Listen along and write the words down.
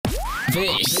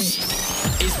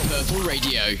This is Purple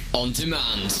Radio on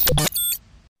demand.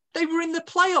 They were in the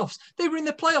playoffs.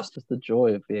 Just the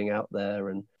joy of being out there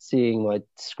and seeing my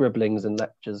scribblings and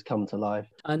lectures come to life.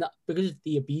 And because of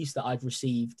the abuse that I've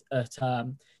received at,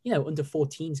 under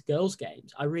 14s girls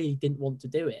games, I really didn't want to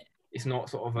do it. It's not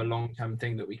sort of a long-term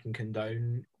thing that we can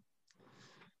condone.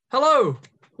 Hello.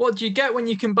 What do you get when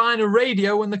you combine a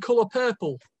radio and the colour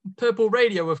purple? Purple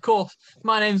Radio, of course.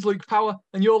 My name's Luke Power,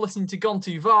 and you're listening to Gone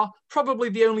Too Far, probably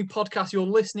the only podcast you're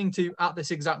listening to at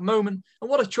this exact moment. And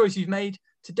what a choice you've made.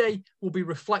 Today, we'll be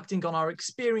reflecting on our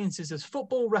experiences as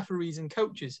football referees and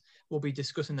coaches. We'll be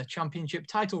discussing the championship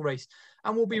title race,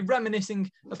 and we'll be reminiscing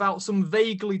about some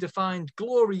vaguely defined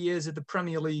glory years of the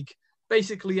Premier League,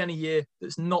 basically any year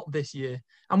that's not this year.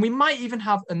 And we might even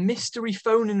have a mystery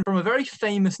phone-in from a very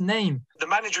famous name. The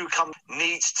manager who comes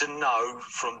needs to know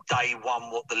from day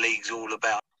one what the league's all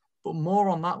about. But more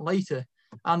on that later.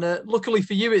 And luckily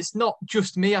for you, it's not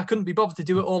just me. I couldn't be bothered to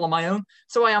do it all on my own.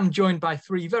 So I am joined by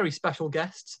three very special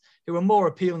guests who are more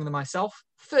appealing than myself.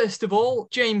 First of all,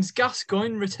 James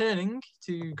Gascoigne returning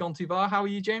to Gone Too Far. How are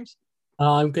you, James?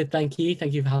 I'm good, thank you.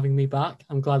 Thank you for having me back.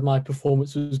 I'm glad my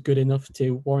performance was good enough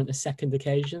to warrant a second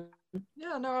occasion.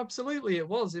 Yeah, no, absolutely it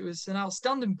was. It was an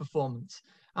outstanding performance.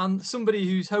 And somebody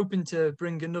who's hoping to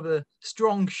bring another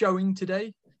strong showing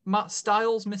today, Matt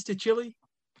Styles, Mr. Chilly.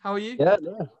 How are you? Yeah,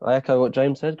 no, I echo what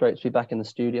James said. Great to be back in the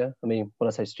studio. I mean, when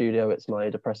I say studio, it's my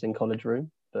depressing college room,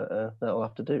 but that'll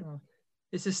have to do.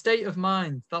 It's a state of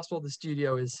mind. That's what the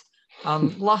studio is.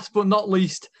 And last but not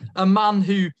least, a man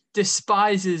who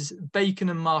despises bacon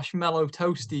and marshmallow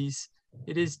toasties.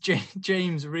 It is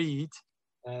James Reed.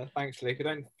 Thanks, Luke. I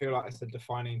don't feel like it's a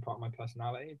defining part of my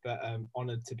personality, but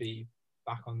honoured to be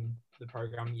back on the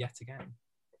programme yet again.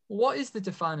 What is the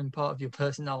defining part of your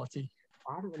personality?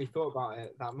 I haven't really thought about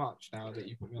it that much now that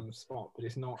you put me on the spot, but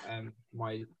it's not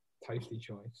my toasty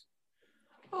choice.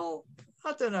 Well,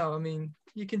 I don't know. I mean,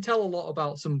 you can tell a lot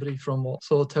about somebody from what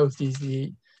sort of toasties they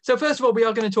eat. So first of all, we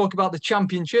are going to talk about the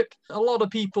championship. A lot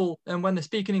of people, and when they're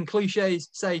speaking in cliches,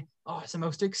 say, oh, it's the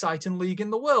most exciting league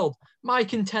in the world. My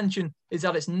contention is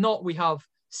that it's not. We have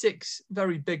 6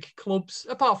 very big clubs,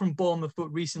 apart from Bournemouth,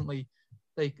 but recently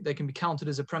they can be counted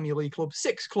as a Premier League club.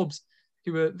 6 clubs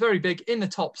who are very big in the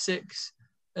top 6.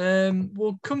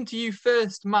 We'll come to you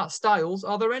first, Matt Styles.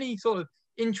 Are there any sort of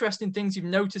interesting things you've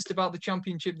noticed about the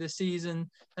championship this season?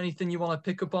 Anything you want to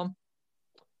pick up on?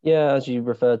 Yeah, as you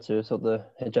referred to, sort of the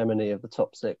hegemony of the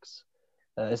top 6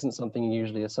 isn't something you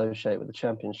usually associate with the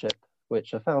championship,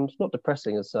 which I found not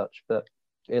depressing as such, but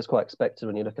it is quite expected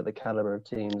when you look at the calibre of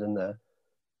teams in there.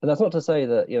 But that's not to say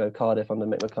that, Cardiff under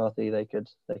Mick McCarthy, they could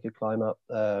climb up.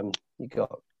 You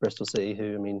got Bristol City,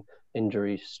 who, I mean,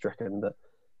 injury stricken, but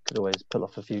could always pull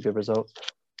off a few good results.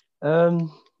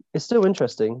 It's still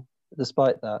interesting,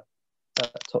 despite that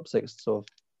top 6 sort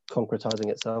of concretising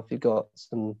itself. You've got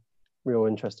some real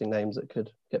interesting names that could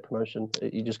get promotion.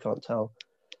 You just can't tell.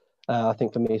 I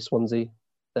think for me, Swansea,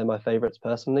 they're my favourites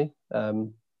personally,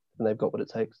 and they've got what it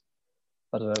takes.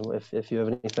 I don't know if you have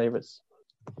any favourites.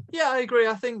 Yeah, I agree.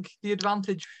 I think the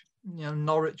advantage,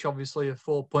 Norwich obviously are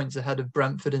 4 points ahead of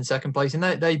Brentford in second place, and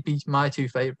they beat my 2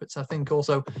 favourites. I think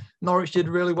also Norwich did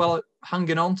really well at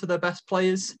hanging on to their best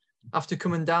players after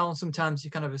coming down. Sometimes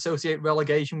you kind of associate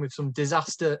relegation with some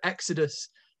disaster exodus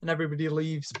and everybody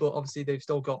leaves, but obviously they've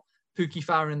still got Pukki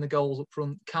Farah in the goals up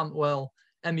front, Cantwell,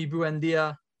 Emi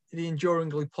Buendia, the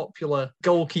enduringly popular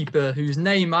goalkeeper whose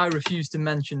name I refuse to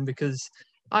mention because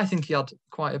I think he had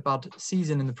quite a bad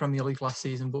season in the Premier League last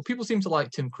season, but people seem to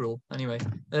like Tim Krul anyway.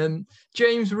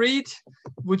 James Reed,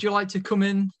 would you like to come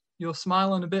in? You're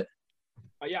smiling a bit.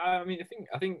 Yeah, I mean,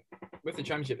 I think with the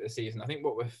Championship this season, I think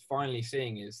what we're finally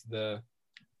seeing is the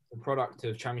product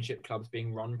of Championship clubs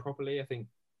being run properly. I think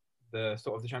the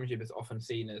Championship is often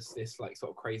seen as this like sort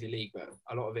of crazy league, but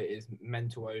a lot of it is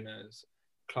mental owners,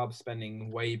 clubs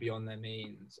spending way beyond their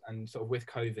means, and sort of with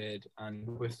COVID and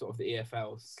with sort of the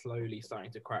EFL slowly starting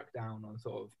to crack down on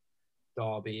sort of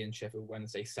Derby and Sheffield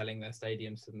Wednesday selling their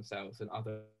stadiums to themselves and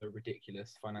other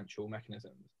ridiculous financial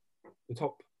mechanisms. The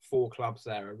top 4 clubs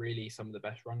there are really some of the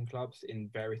best run clubs in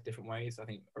various different ways. I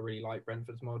think I really like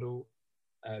Brentford's model.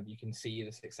 You can see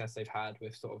the success they've had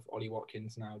with sort of Ollie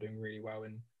Watkins now doing really well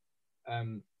in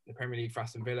the Premier League for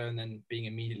Aston Villa, and then being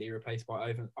immediately replaced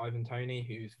by Ivan Toney,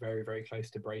 who's very, very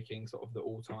close to breaking sort of the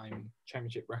all-time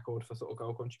Championship record for sort of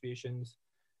goal contributions.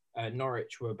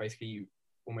 Norwich were basically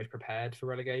almost prepared for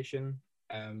relegation.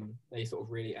 They sort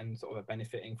of really end sort of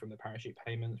benefiting from the parachute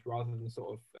payments rather than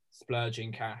sort of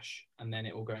splurging cash and then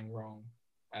it all going wrong.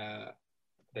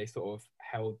 They sort of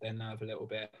held their nerve a little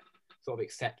bit, sort of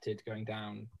accepted going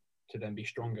down to then be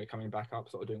stronger, coming back up,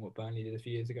 sort of doing what Burnley did a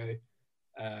few years ago.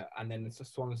 And then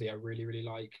Swansea, I really, really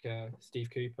like Steve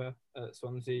Cooper at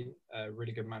Swansea.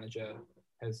 Really good manager,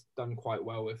 has done quite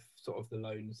well with sort of the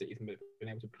loans that he's been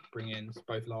able to bring in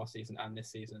both last season and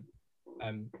this season.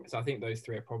 So I think those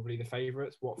three are probably the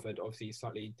favourites. Watford, obviously,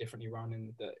 slightly differently run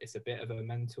in that it's a bit of a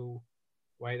mental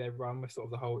way they run with sort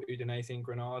of the whole Udinese and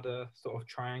Granada sort of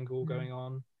triangle going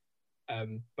on.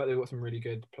 But they've got some really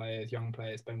good players, young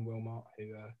players. Ben Wilmot,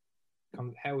 who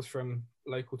hails from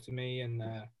local to me, and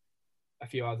a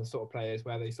few other sort of players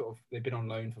where they've been on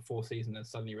loan for 4 seasons and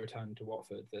suddenly returned to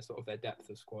Watford. Their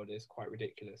depth of squad is quite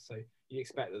ridiculous. So you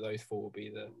expect that those 4 will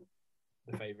be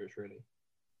the favourites, really.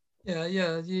 Yeah,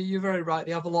 you're very right.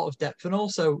 They have a lot of depth. And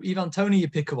also, Ivan Toney, you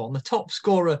pick up on, the top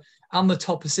scorer and the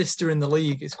top assister in the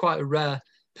league. It's quite a rare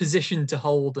position to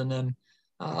hold. And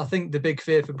I think the big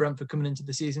fear for Brentford coming into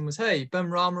the season was, hey,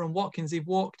 Benrahma and Watkins, they've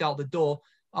walked out the door.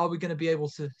 Are we going to be able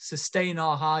to sustain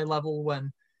our high level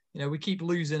when, we keep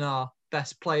losing our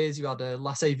best players? You had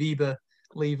Lasse Weber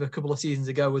leave a couple of seasons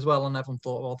ago as well, and everyone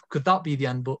thought, well, could that be the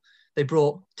end? But they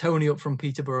brought Toney up from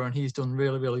Peterborough, and he's done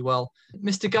really, really well.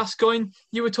 Mr. Gascoigne,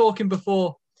 you were talking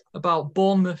before about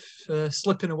Bournemouth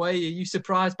slipping away. Are you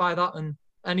surprised by that? And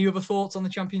any other thoughts on the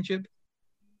Championship?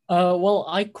 Well,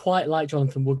 I quite like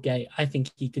Jonathan Woodgate. I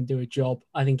think he can do a job.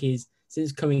 I think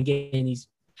since coming in, he's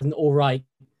had an all right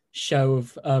show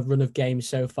of run of games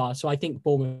so far. So I think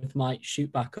Bournemouth might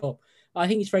shoot back up. I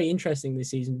think it's very interesting this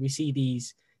season. We see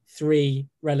these 3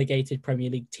 relegated Premier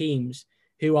League teams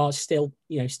who are still,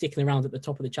 sticking around at the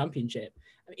top of the Championship.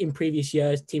 In previous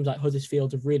years, teams like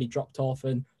Huddersfield have really dropped off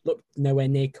and looked nowhere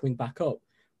near coming back up.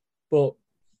 But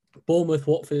Bournemouth,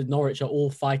 Watford, and Norwich are all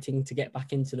fighting to get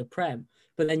back into the Prem.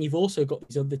 But then you've also got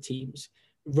these other teams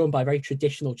run by very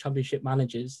traditional Championship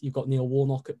managers. You've got Neil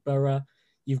Warnock at Borough.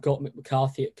 You've got Mick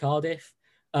McCarthy at Cardiff,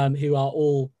 who are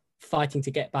all fighting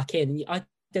to get back in. And I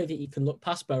don't think you can look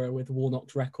past Borough with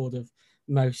Warnock's record of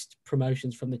most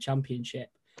promotions from the Championship.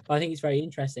 But I think it's very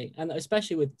interesting. And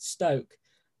especially with Stoke,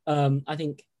 I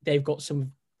think they've got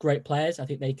some great players. I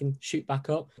think they can shoot back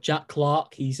up. Jack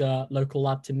Clark, he's a local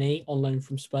lad to me on loan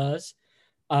from Spurs,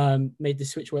 made the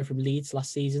switch away from Leeds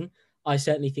last season. I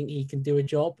certainly think he can do a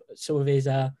job. Some of his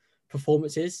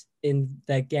performances in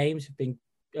their games have been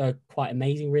quite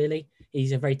amazing, really.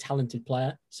 He's a very talented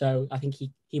player. So I think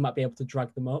he might be able to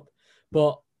drag them up.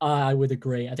 But I would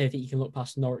agree. I don't think you can look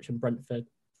past Norwich and Brentford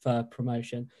for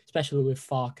promotion, especially with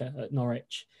Farke at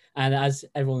Norwich. And as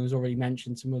everyone has already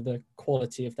mentioned, some of the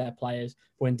quality of their players,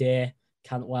 Buendia,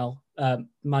 Cantwell,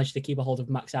 managed to keep a hold of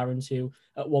Max Aarons, who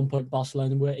at one point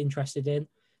Barcelona were interested in.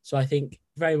 So I think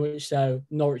very much so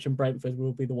Norwich and Brentford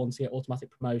will be the ones to get automatic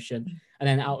promotion. And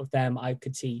then out of them, I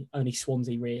could see only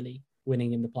Swansea really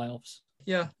winning in the playoffs.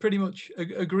 Yeah, pretty much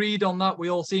agreed on that. We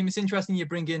all seem. It's interesting you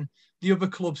bring in the other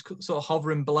clubs sort of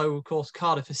hovering below. Of course,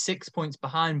 Cardiff are 6 points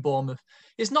behind Bournemouth.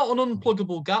 It's not an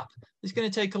unpluggable gap. It's going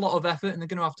to take a lot of effort, and they're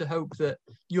going to have to hope that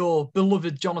your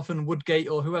beloved Jonathan Woodgate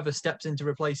or whoever steps in to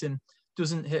replace him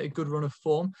doesn't hit a good run of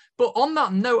form. But on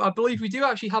that note, I believe we do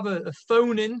actually have a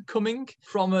phone in coming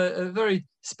from a very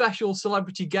special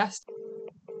celebrity guest.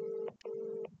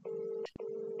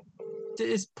 It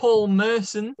is Paul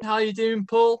Merson. How are you doing,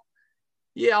 Paul?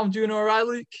 Yeah, I'm doing all right,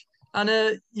 Luke.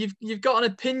 And you've got an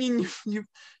opinion. You've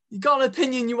got an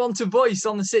opinion you want to voice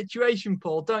on the situation,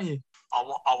 Paul, don't you? I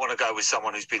want to go with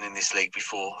someone who's been in this league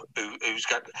before. Who's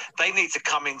got? They need to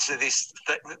come into this.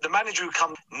 The manager who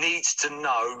comes needs to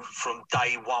know from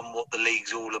day one what the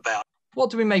league's all about. What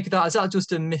do we make of that? Is that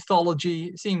just a mythology?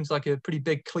 It seems like a pretty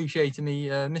big cliche to me,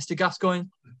 Mr. Gascoigne.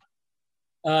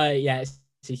 Yeah, it's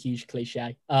a huge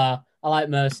cliche. I like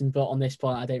Merson, but on this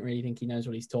point, I don't really think he knows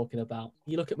what he's talking about.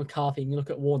 You look at McCarthy and you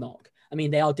look at Warnock. I mean,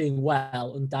 they are doing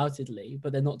well, undoubtedly,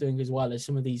 but they're not doing as well as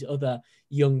some of these other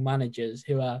young managers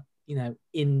who are,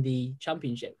 in the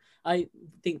Championship. I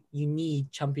think you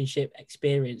need Championship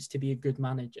experience to be a good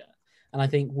manager. And I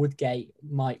think Woodgate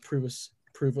might prove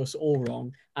us all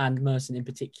wrong, and Merson in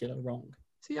particular wrong.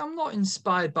 See, I'm not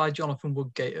inspired by Jonathan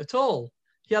Woodgate at all.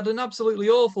 He had an absolutely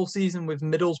awful season with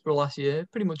Middlesbrough last year,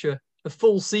 pretty much a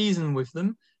full season with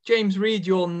them. James Reid,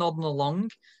 you're nodding along.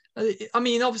 I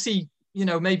mean, obviously,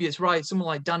 maybe it's right. Someone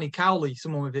like Danny Cowley,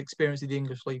 someone with experience in the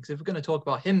English leagues, if we're going to talk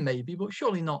about him, maybe, but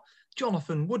surely not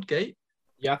Jonathan Woodgate.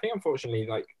 Yeah, I think unfortunately,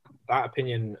 that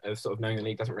opinion of sort of knowing the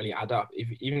league doesn't really add up.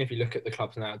 Even if you look at the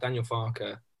clubs now, Daniel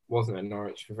Farke wasn't at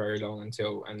Norwich for very long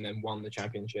and then won the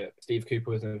Championship. Steve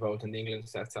Cooper was involved in the England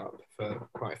setup for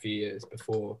quite a few years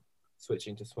before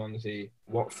switching to Swansea.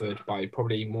 Watford, by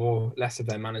probably less of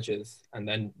their managers, and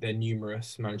then their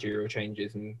numerous managerial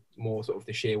changes and more sort of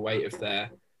the sheer weight of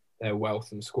their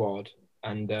wealth and squad.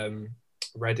 And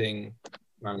Reading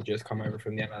managers come over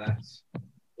from the MLS.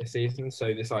 this season.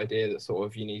 So this idea that sort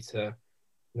of you need to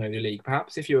know the league.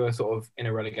 Perhaps if you were sort of in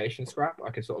a relegation scrap, I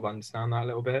could sort of understand that a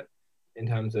little bit in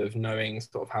terms of knowing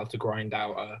sort of how to grind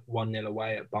out a 1-0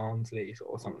 away at Barnsley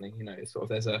or something. You know, sort of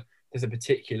there's a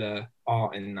particular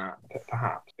art in that,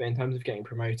 perhaps. But in terms of getting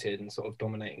promoted and sort of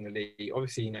dominating the league,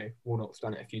 obviously, you know, Warnock's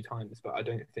done it a few times, but I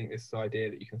don't think this idea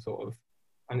that you can sort of,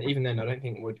 and even then, I don't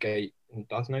think Woodgate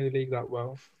does know the league that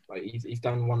well. Like he's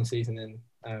done one season in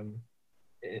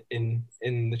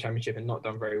the Championship and not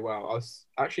done very well.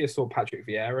 I saw Patrick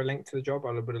Vieira linked to the job.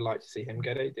 I would have liked to see him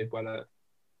get it. He did well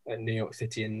at New York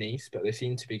City and Nice, but they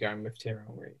seem to be going with Thierry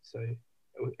Henry. So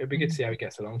it'd be good to see how he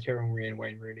gets along. Thierry Henry and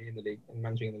Wayne Rooney in the league and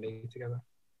managing the league together.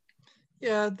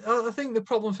 Yeah, I think the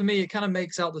problem for me, it kind of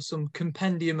makes out there's some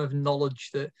compendium of knowledge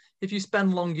that if you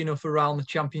spend long enough around the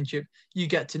Championship, you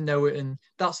get to know it, and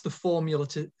that's the formula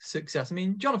to success. I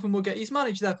mean, Jonathan Woodgate, he's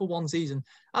managed there for one season.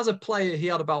 As a player, he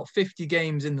had about 50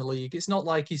 games in the league. It's not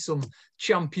like he's some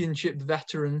Championship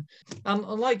veteran. And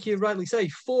like you rightly say,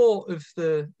 4 of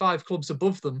the 5 clubs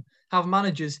above them have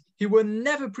managers who were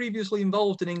never previously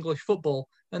involved in English football,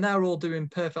 and they're all doing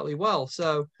perfectly well.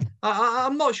 So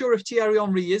I'm not sure if Thierry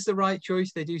Henry is the right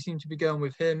choice. They do seem to be going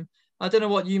with him. I don't know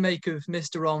what you make of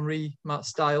Mr. Henry, Matt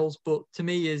Styles, but to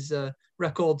me his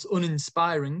record's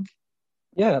uninspiring.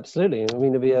 Yeah, absolutely. I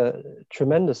mean, it'd be a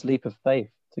tremendous leap of faith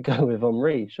to go with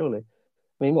Henry, surely.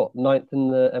 I mean, what, 9th in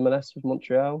the MLS with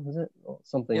Montreal, is it? Or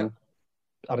something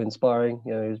uninspiring.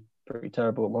 You know, he was pretty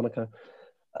terrible at Monaco.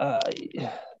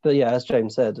 But yeah, as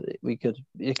James said, we could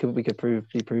be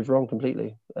proved wrong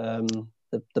completely.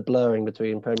 The blurring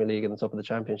between Premier League and the top of the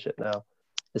Championship now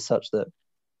is such that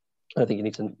I don't think you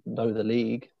need to know the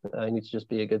league. You need to just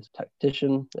be a good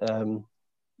tactician.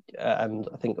 And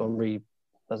I think Henry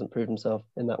hasn't proved himself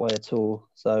in that way at all.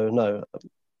 So no,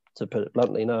 to put it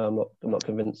bluntly, no, I'm not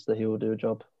convinced that he will do a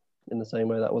job in the same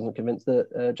way that I wasn't convinced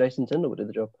that Jason Tindall would do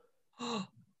the job.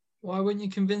 Why weren't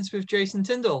you convinced with Jason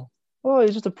Tindall? Well,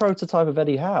 he's just a prototype of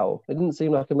Eddie Howe. It didn't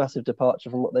seem like a massive departure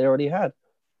from what they already had.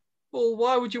 Well,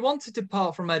 why would you want to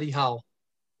depart from Eddie Howe?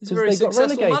 He's a 'Cause very they got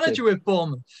successful relegated. manager with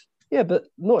Bournemouth. Yeah, but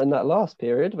not in that last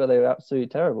period where they were absolutely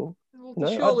terrible. Well, No,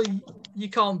 surely you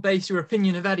can't base your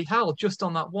opinion of Eddie Howe just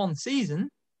on that one season.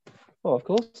 Well, of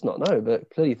course not, no. But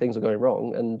clearly things were going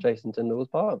wrong, and Jason Tindall was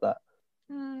part of that.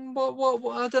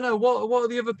 What I don't know. What are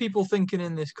the other people thinking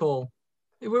in this call?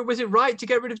 Was it right to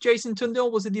get rid of Jason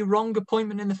Tindall? Was it the wrong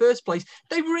appointment in the first place?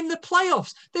 They were in the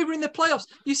playoffs.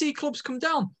 You see clubs come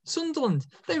down. Sunderland,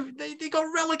 they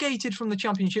got relegated from the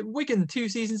Championship. Wigan, 2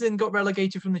 seasons in, got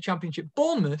relegated from the Championship.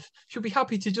 Bournemouth should be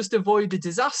happy to just avoid a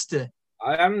disaster.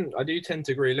 I do tend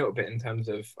to agree a little bit in terms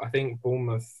of, I think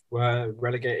Bournemouth were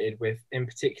relegated in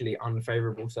particularly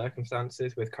unfavourable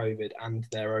circumstances with COVID, and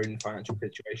their own financial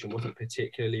situation wasn't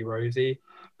particularly rosy.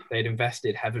 They'd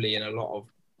invested heavily in a lot of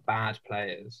bad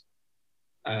players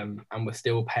and were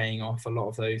still paying off a lot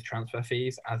of those transfer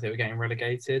fees as they were getting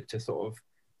relegated to sort of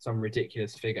some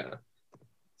ridiculous figure.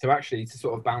 So actually to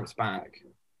sort of bounce back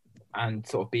and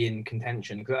sort of be in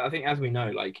contention, because I think, as we know,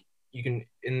 like you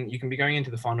can be going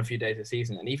into the final few days of the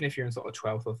season, and even if you're in sort of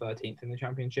 12th or 13th in the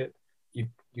Championship, you're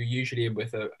usually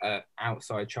with a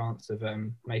outside chance of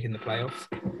making the playoffs.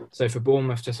 So for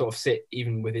Bournemouth to sort of sit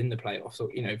even within the playoffs, or,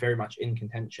 you know, very much in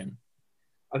contention,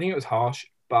 I think it was harsh.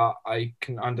 But I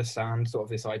can understand sort of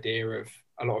this idea of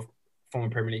a lot of former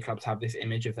Premier League clubs have this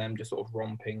image of them just sort of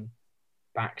romping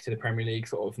back to the Premier League,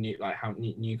 sort of like how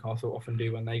Newcastle often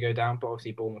do when they go down. But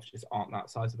obviously Bournemouth just aren't that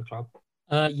size of a club.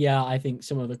 Yeah, I think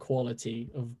some of the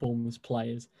quality of Bournemouth's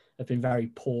players have been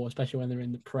very poor, especially when they're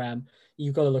in the Prem.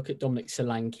 You've got to look at Dominic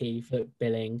Solanke for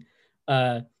Billing.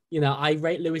 I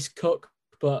rate Lewis Cook,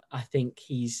 but I think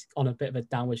he's on a bit of a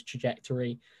downward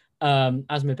trajectory.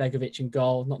 Asmir Begovic in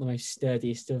goal, not the most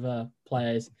sturdiest of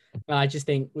players. But I just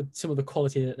think with some of the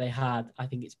quality that they had, I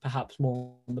think it's perhaps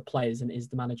more on the players than it is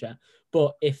the manager.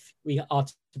 But if we are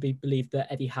to be believed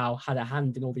that Eddie Howe had a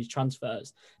hand in all these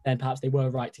transfers, then perhaps they were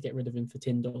right to get rid of him for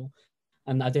Tindall.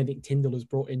 And I don't think Tindall has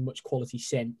brought in much quality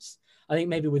since. I think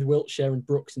maybe with Wiltshire and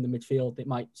Brooks in the midfield, it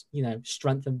might,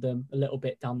 strengthen them a little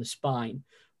bit down the spine.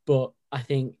 But I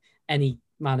think any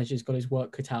manager's got his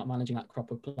work cut out managing that crop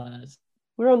of players.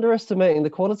 We're underestimating the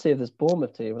quality of this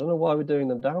Bournemouth team. I don't know why we're doing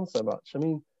them down so much. I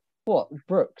mean,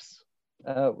 Brooks,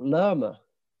 Lerma,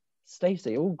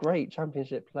 Stacey, all great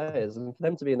Championship players, and for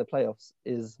them to be in the playoffs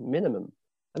is minimum.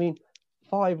 I mean,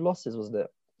 5 losses, wasn't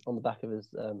it, on the back of his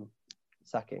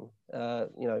sacking?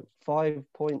 5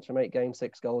 points from 8 games,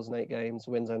 6 goals in 8 games.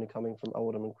 Wins only coming from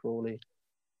Oldham and Crawley.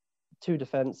 Too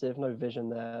defensive, no vision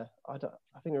there. I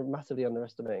think we're massively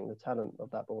underestimating the talent of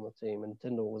that Bournemouth team, and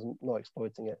Tindall was not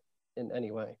exploiting it in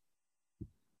any way.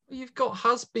 You've got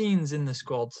has-beens in the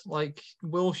squad, like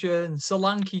Wilshere and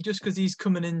Solanke, just because he's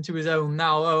coming into his own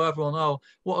now. Oh, everyone, oh,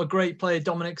 what a great player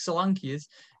Dominic Solanke is.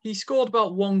 He scored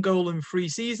about 1 goal in 3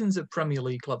 seasons at Premier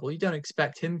League level. You don't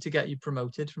expect him to get you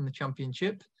promoted from the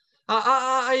Championship.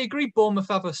 I agree Bournemouth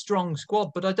have a strong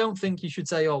squad, but I don't think you should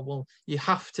say, oh, well, you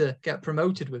have to get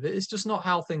promoted with it. It's just not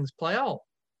how things play out.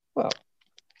 Well,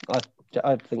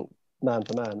 I think man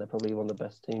for man, they're probably one of the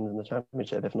best teams in the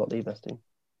Championship, if not the best team.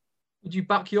 Would you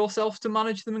back yourself to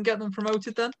manage them and get them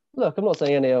promoted then? Look, I'm not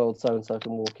saying any old so-and-so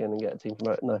can walk in and get a team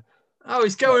promoted, no. Oh,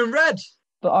 he's going red.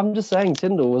 But I'm just saying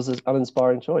Tyndall was an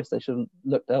uninspiring choice. They should have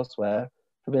looked elsewhere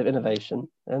for a bit of innovation.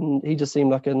 And he just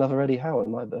seemed like another Eddie Howe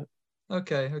in my book.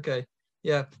 Okay.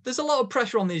 Yeah, there's a lot of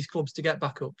pressure on these clubs to get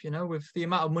back up, with the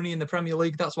amount of money in the Premier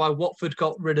League. That's why Watford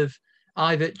got rid of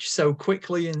Ivic so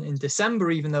quickly in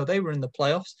December, even though they were in the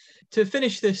playoffs. To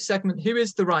finish this segment, who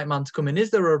is the right man to come in?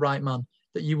 Is there a right man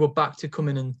that you were back to come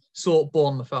in and sort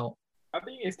Bournemouth out? I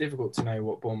think it's difficult to know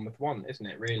what Bournemouth want, isn't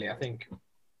it, really? I think,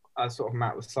 as sort of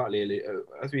Matt was slightly,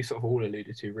 as we sort of all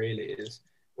alluded to, really, is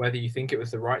whether you think it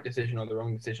was the right decision or the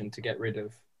wrong decision to get rid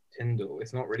of Tyndall.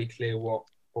 It's not really clear what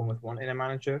Bournemouth want in a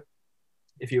manager.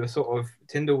 If you were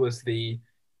Tyndall was the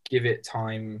give it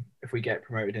time, if we get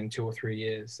promoted in 2 or 3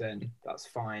 years, then that's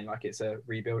fine. Like, it's a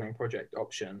rebuilding project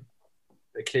option.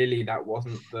 But clearly that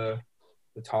wasn't the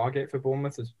target for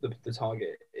Bournemouth. The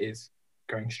target is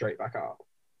going straight back up.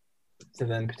 So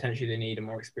then potentially they need a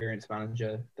more experienced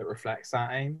manager that reflects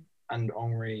that aim. And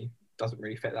Henry doesn't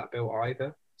really fit that bill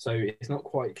either. So it's not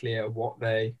quite clear what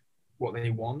they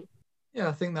want. Yeah,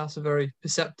 I think that's a very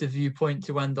perceptive viewpoint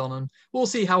to end on. And we'll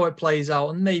see how it plays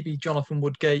out. And maybe Jonathan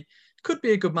Woodgate could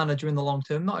be a good manager in the long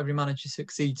term. Not every manager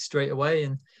succeeds straight away.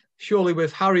 And surely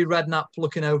with Harry Redknapp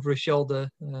looking over his shoulder,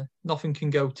 nothing can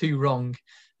go too wrong.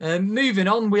 Moving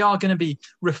on, we are going to be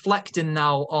reflecting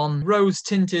now on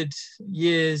rose-tinted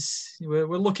years. We're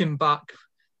looking back,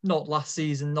 not last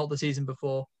season, not the season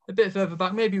before, a bit further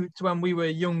back, maybe to when we were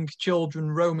young children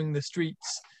roaming the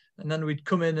streets. And then we'd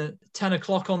come in at 10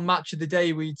 o'clock on Match of the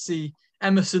Day. We'd see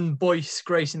Emerson Boyce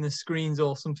gracing the screens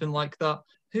or something like that.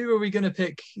 Who are we going to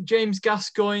pick? James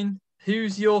Gascoigne.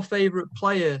 Who's your favourite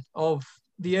player of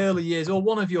the early years, or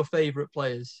one of your favourite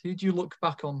players? Who do you look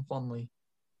back on fondly?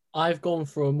 I've gone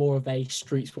for a more of a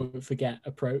streets won't forget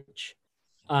approach,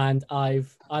 and I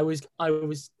was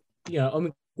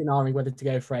umming whether to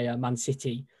go for a Man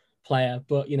City player,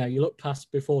 but you look past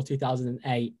before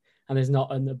 2008, and there's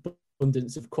not an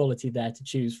abundance of quality there to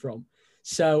choose from.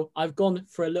 So I've gone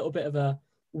for a little bit of a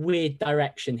weird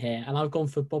direction here, and I've gone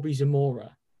for Bobby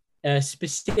Zamora,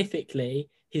 specifically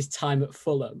his time at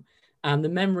Fulham. And the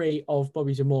memory of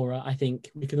Bobby Zamora, I think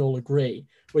we can all agree,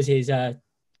 was his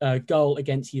goal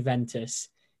against Juventus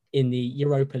in the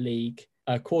Europa League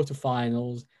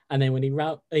quarterfinals, and then when he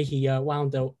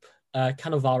wound up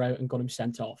Cannavaro and got him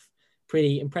sent off.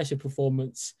 Pretty impressive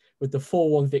performance with the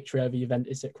 4-1 victory over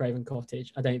Juventus at Craven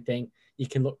Cottage. I don't think you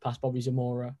can look past Bobby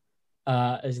Zamora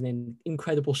as an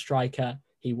incredible striker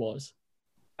he was.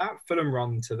 That Fulham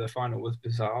run to the final was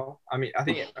bizarre. I mean, I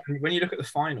think when you look at the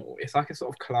final, it's like a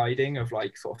sort of colliding of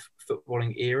like sort of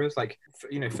footballing eras. Like,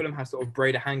 Fulham had sort of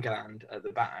Breda Hangeland at the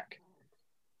back,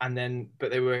 and then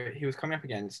he was coming up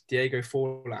against Diego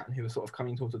Forlan, who was sort of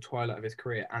coming towards the twilight of his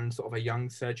career, and sort of a young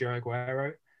Sergio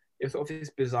Aguero. It was sort of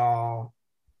this bizarre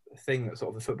thing that sort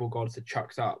of the football gods had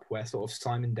chucked up, where sort of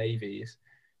Simon Davies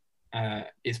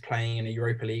is playing in a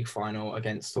Europa League final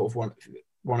against sort of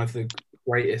one of the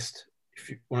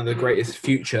greatest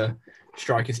future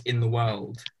strikers in the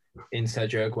world in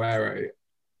Sergio Aguero,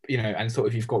 and sort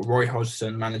of you've got Roy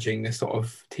Hodgson managing this sort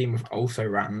of team of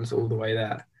also-rans all the way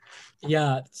there.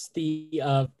 Yeah, it's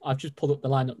I've just pulled up the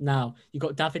lineup now. You've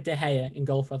got David De Gea in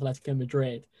goal for Atletico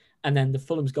Madrid, and then the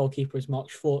Fulham's goalkeeper is Mark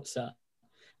Schwarzer,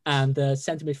 and the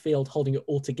centre midfield holding it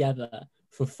all together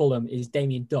for Fulham is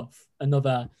Damien Duff,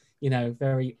 another,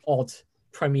 very odd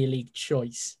Premier League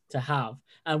choice to have.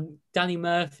 And Danny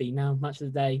Murphy, now Match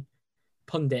of the Day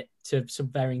pundit to some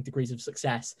varying degrees of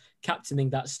success,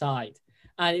 captaining that side.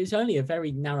 And it was only a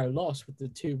very narrow loss with the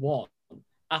 2-1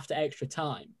 after extra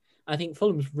time. I think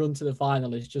Fulham's run to the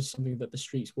final is just something that the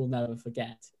streets will never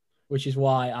forget, which is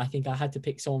why I think I had to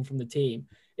pick someone from the team.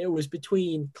 It was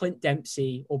between Clint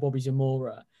Dempsey or Bobby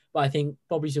Zamora, but I think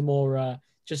Bobby Zamora,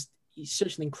 he's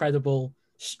such an incredible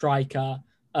striker,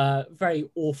 very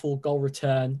awful goal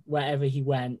return wherever he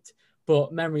went,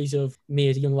 but memories of me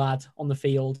as a young lad on the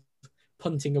field,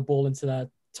 punting a ball into the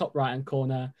top right-hand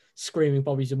corner, screaming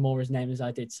Bobby Zamora's name as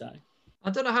I did so. I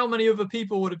don't know how many other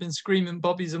people would have been screaming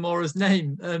Bobby Zamora's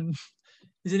name.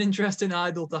 He's an interesting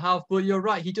idol to have, but you're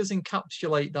right, he does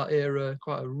encapsulate that era,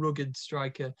 quite a rugged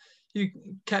striker. he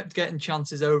kept getting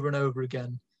chances over and over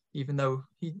again, even though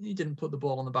he didn't put the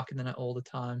ball on the back of the net all the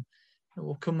time. And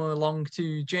we'll come along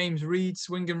to James Reed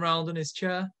swinging round in his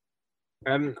chair.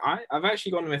 I've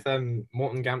actually gone with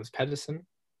Morten Gamst Pedersen.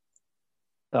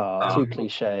 Too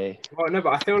cliche. Well, no,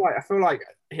 but I feel like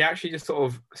he actually just sort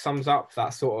of sums up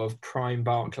that sort of prime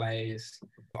Barclays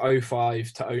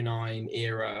 05 to 09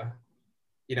 era.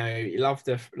 You know, he loved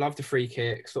the free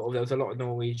kick. Sort of, there was a lot of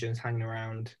Norwegians hanging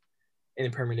around in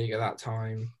the Premier League at that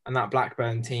time, and that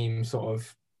Blackburn team sort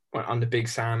of went under Big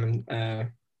Sam and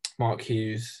Mark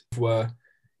Hughes were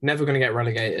never going to get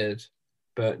relegated,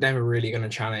 but never really going to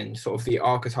challenge sort of the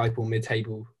archetypal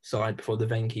mid-table side before the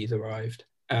Venkies arrived.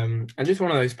 And just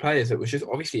one of those players that was just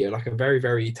obviously like a very,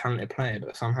 very talented player,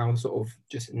 but somehow sort of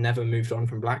just never moved on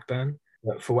from Blackburn.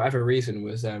 But for whatever reason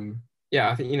was, I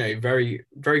think, you know, very,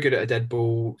 very good at a dead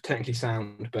ball, technically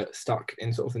sound, but stuck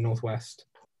in sort of the Northwest.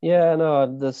 Yeah,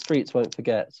 no, the streets won't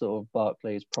forget sort of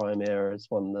Barclays' prime era is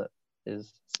one that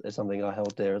is something I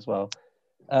held dear as well.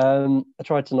 I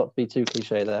tried to not be too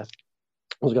cliche there.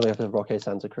 I was going to go for Roque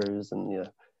Santa Cruz and, you know,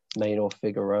 Maynor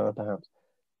Figueroa perhaps.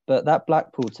 But that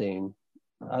Blackpool team,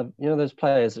 you know, those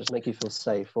players that just make you feel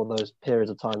safe, or those periods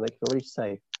of time make you feel really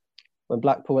safe. When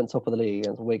Blackpool went top of the league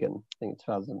against Wigan, I think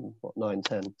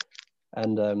 2009-10,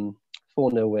 and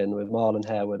 4-0 win with Marlon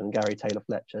Harewood and Gary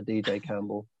Taylor-Fletcher, DJ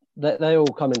Campbell. They all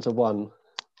come into one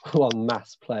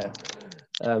mass player.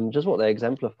 Just what they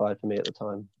exemplified for me at the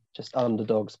time. Just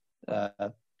underdogs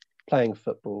playing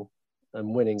football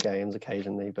and winning games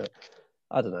occasionally, but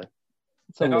I don't know.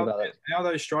 Something about that. They are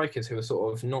those strikers who are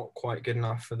sort of not quite good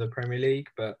enough for the Premier League,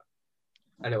 but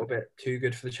a little bit too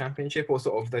good for the Championship, or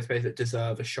sort of those players that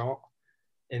deserve a shot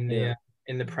in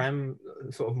the Prem.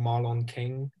 Sort of Marlon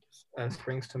King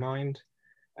springs to mind.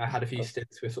 Had a few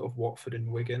stints with sort of Watford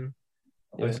and Wigan.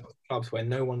 Those sort of clubs where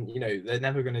no one, you know, they're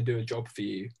never going to do a job for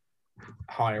you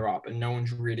higher up, and no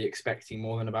one's really expecting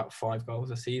more than about 5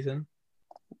 goals a season.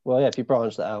 Well, yeah, if you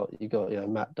branch that out, you got, you know,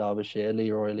 Matt Derbyshire,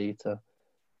 Leroy Lita.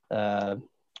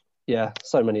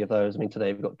 So many of those. I mean,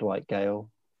 today we've got Dwight Gale,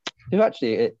 who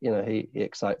actually, he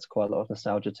excites quite a lot of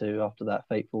nostalgia too after that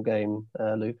fateful game,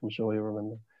 Luke, I'm sure you'll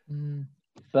remember.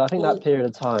 But I think that period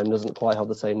of time doesn't quite have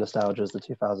the same nostalgia as the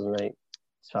 2008,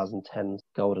 2010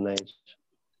 golden age.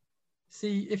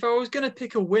 See, if I was going to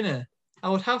pick a winner, I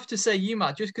would have to say you,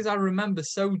 Matt, just because I remember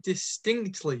so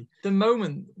distinctly the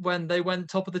moment when they went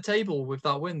top of the table with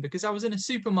that win, because I was in a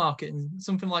supermarket in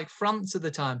something like France at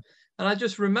the time. And I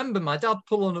just remember my dad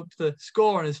pulling up the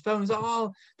score on his phone. He's like,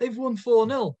 oh, they've won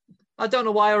 4-0. I don't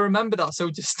know why I remember that so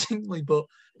distinctly, but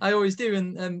I always do.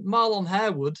 And Marlon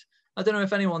Harewood, I don't know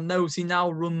if anyone knows, he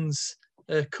now runs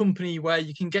a company where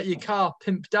you can get your car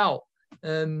pimped out.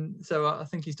 So I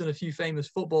think he's done a few famous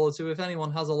footballers. So if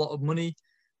anyone has a lot of money,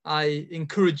 I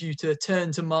encourage you to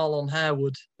turn to Marlon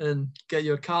Harewood and get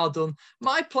your car done.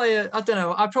 My player, I don't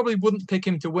know, I probably wouldn't pick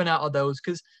him to win out of those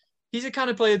because he's the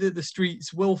kind of player that the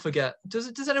streets will forget.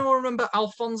 Does anyone remember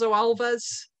Alfonso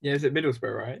Alves? Yeah, is it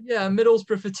Middlesbrough, right? Yeah,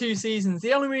 Middlesbrough for 2 seasons.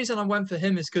 The only reason I went for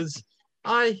him is because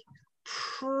I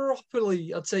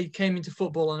properly, I'd say, came into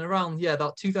football in around,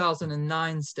 that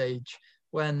 2009 stage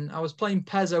when I was playing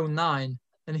PES 09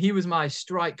 and he was my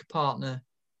strike partner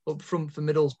up front for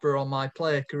Middlesbrough on my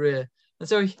player career. And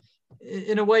so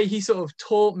in a way, he sort of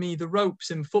taught me the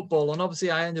ropes in football. And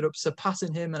obviously I ended up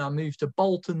surpassing him and I moved to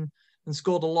Bolton and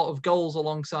scored a lot of goals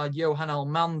alongside Johan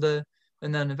Almander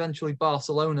and then eventually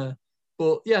Barcelona.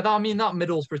 But yeah, that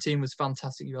Middlesbrough team was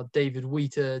fantastic. You had David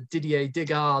Wheater, Didier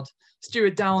Digard,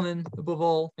 Stuart Downing above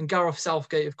all, and Gareth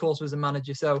Southgate, of course, was the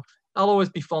manager. So I'll always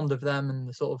be fond of them and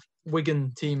the sort of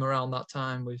Wigan team around that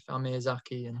time with Amir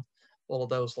Zaki and all of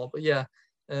those lot. But yeah,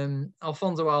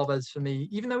 Alfonso Alves for me,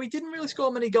 even though he didn't really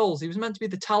score many goals, he was meant to be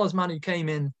the talisman who came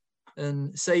in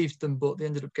and saved them, but they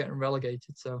ended up getting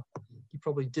relegated. So he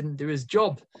probably didn't do his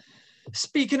job.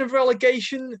 Speaking of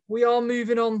relegation, we are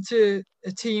moving on to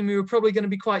a team who are probably going to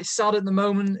be quite sad at the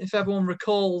moment. If everyone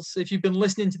recalls, if you've been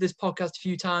listening to this podcast a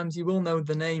few times, you will know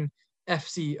the name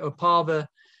FC Opava,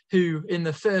 who in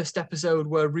the first episode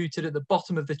were rooted at the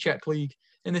bottom of the Czech League.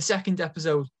 In the second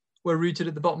episode, were rooted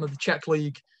at the bottom of the Czech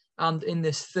League. And in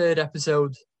this third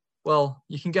episode, well,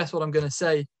 you can guess what I'm going to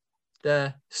say.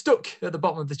 They're stuck at the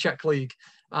bottom of the Czech League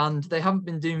and they haven't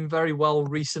been doing very well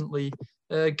recently.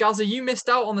 Gazza, you missed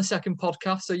out on the second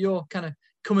podcast, so you're kind of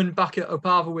coming back at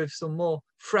Opava with some more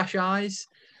fresh eyes.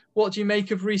 What do you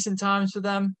make of recent times for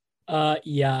them?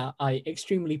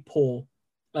 Extremely poor.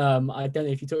 I don't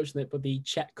know if you touched on it, but the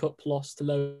Czech Cup loss to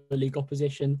lower league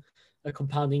opposition, a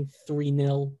compounding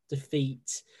 3-0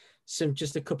 defeat,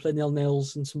 just a couple of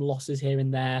 0-0s and some losses here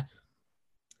and there.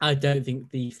 I don't think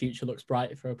the future looks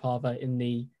bright for Opava in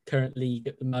the current league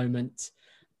at the moment.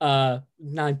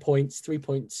 9 points, 3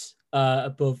 points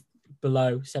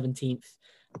below 17th,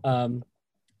 4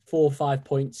 or 5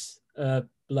 points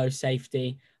below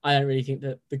safety. I don't really think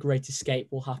that the great escape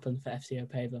will happen for FC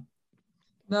Opava.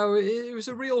 No, it was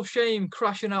a real shame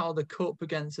crashing out of the cup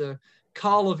against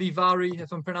Karlovy Vary,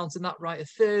 if I'm pronouncing that right,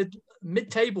 a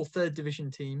mid-table third division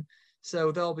team.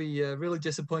 So they'll be really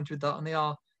disappointed with that, and they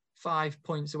are 5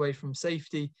 points away from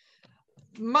safety.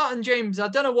 Matt and James, I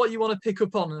don't know what you want to pick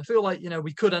up on. I feel like,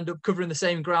 we could end up covering the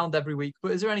same ground every week,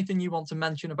 but is there anything you want to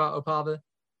mention about Opava?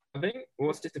 I think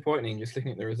what's disappointing, just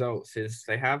looking at the results, is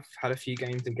they have had a few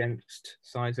games against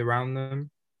sides around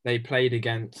them. They played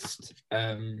against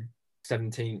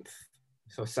 17th,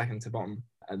 so second to bottom,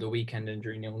 at the weekend and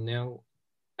drew 0-0.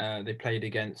 They played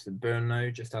against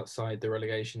Brno just outside the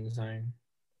relegation zone,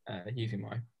 using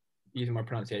my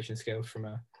pronunciation skills from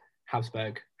a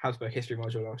Habsburg history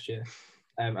module last year,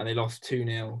 and they lost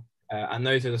 2-0. And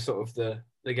those are the sort of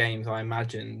the games I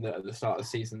imagine that at the start of the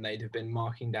season they'd have been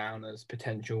marking down as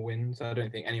potential wins. I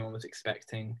don't think anyone was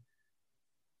expecting,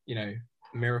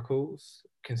 miracles,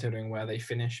 considering where they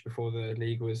finished before the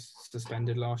league was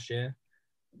suspended last year.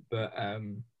 But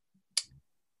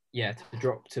to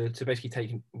drop to basically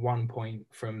take 1 point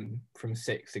from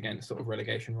 6 against sort of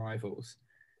relegation rivals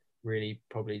really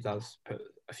probably does put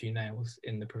a few nails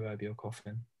in the proverbial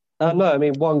coffin. No, I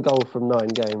mean, 1 goal from 9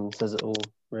 games says it all,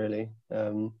 really.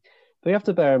 But you have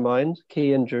to bear in mind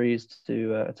key injuries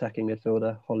to attacking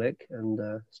midfielder Holic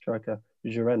and striker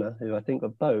Jurena, who I think were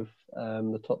both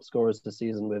the top scorers this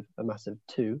season with a massive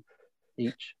 2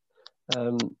 each.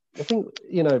 I think,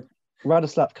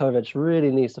 Radoslav Kovac really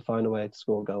needs to find a way to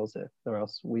score goals here, or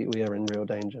else we are in real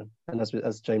danger. And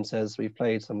as James says, we've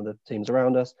played some of the teams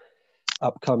around us.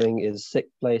 Upcoming is 6th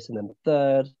place and then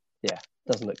 3rd. Yeah,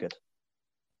 doesn't look good.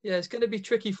 Yeah, it's going to be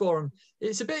tricky for him.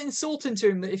 It's a bit insulting to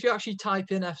him that if you actually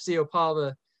type in FC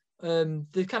Opava,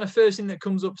 the kind of first thing that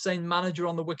comes up saying manager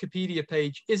on the Wikipedia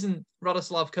page isn't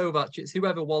Radoslav Kovac, it's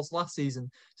whoever was last season.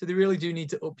 So they really do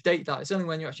need to update that. It's only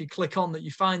when you actually click on that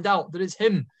you find out that it's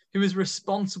him who is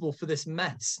responsible for this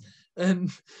mess.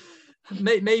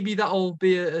 Maybe that'll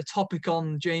be a topic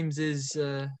on James's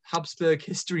Habsburg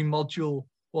history module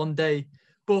one day.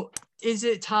 But is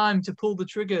it time to pull the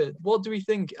trigger? What do we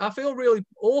think? I feel really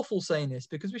awful saying this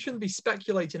because we shouldn't be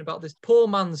speculating about this poor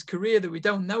man's career that we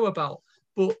don't know about.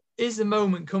 But is the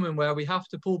moment coming where we have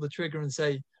to pull the trigger and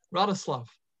say, Radoslav,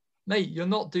 mate, you're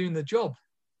not doing the job?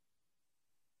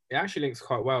 It actually links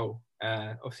quite well.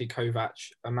 Obviously, Kovac,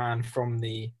 a man from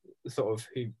the sort of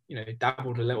who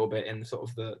dabbled a little bit in sort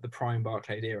of the prime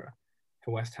Barclays era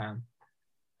for West Ham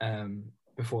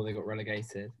before they got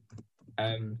relegated.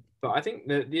 But I think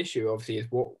the issue obviously is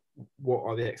what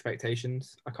are the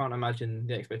expectations? I can't imagine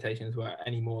the expectations were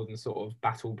any more than sort of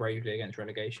battle bravely against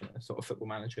relegation, as sort of Football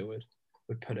Manager would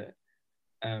put it.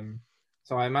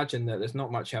 So I imagine that there's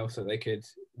not much else that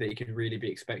you could really be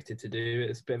expected to do.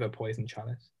 It's a bit of a poison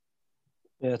chalice.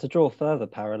 Yeah, to draw further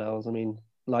parallels, I mean,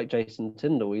 like Jason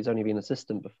Tindall, he's only been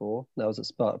assistant before. That was at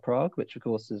Sparta Prague, which of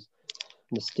course is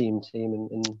an esteemed team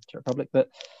in Czech Republic. But,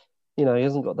 he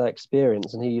hasn't got that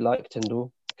experience, and he, like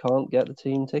Tindall, can't get the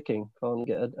team ticking, can't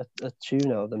get a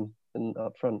tune out of them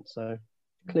up front. So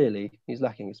clearly he's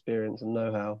lacking experience and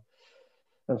know-how.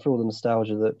 And for all the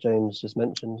nostalgia that James just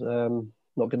mentioned,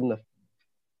 not good enough.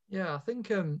 Yeah, I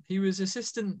think he was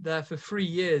assistant there for 3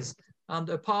 years, and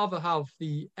Opava have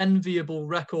the enviable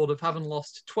record of having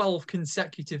lost 12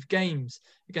 consecutive games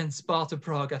against Sparta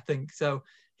Prague, I think. So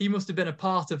he must have been a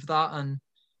part of that, and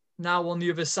now on the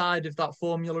other side of that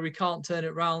formula, he can't turn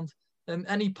it round.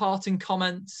 Any parting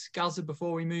comments, Gaza,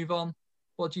 before we move on?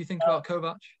 What do you think about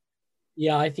Kovac?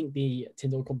 Yeah, I think the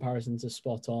Tindall comparisons are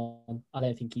spot on. I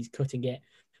don't think he's cutting it.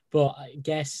 But I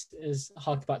guess, as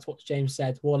hark back to what James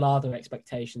said, what are their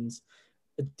expectations?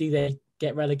 Do they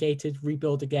get relegated,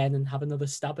 rebuild again and have another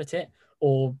stab at it?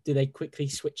 Or do they quickly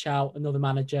switch out another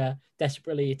manager,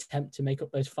 desperately attempt to make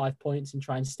up those 5 points and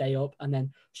try and stay up and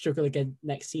then struggle again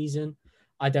next season?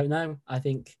 I don't know. I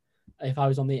think if I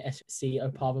was on the FC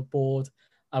Opava board,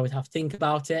 I would have to think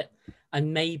about it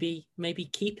and maybe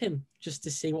keep him just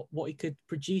to see what he could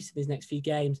produce in his next few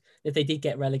games. If they did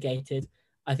get relegated,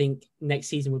 I think next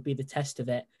season would be the test of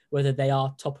it, whether they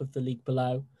are top of the league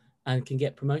below and can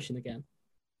get promotion again.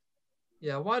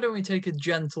 Yeah, why don't we take a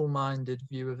gentle-minded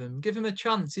view of him? Give him a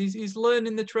chance. He's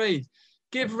learning the trade.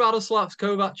 Give Radoslav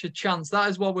Kovac a chance.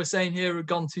 That is what we're saying here at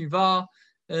Gone Too Far.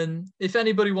 And if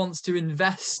anybody wants to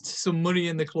invest some money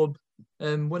in the club,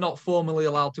 we're not formally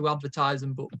allowed to advertise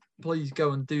them, but please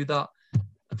go and do that.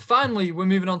 finally, we're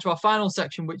moving on to our final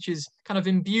section, which is kind of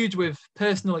imbued with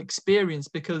personal experience,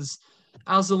 because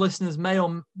as the listeners may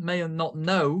or not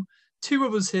know, two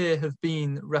of us here have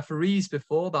been referees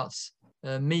before. That's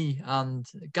me and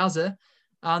Gaza.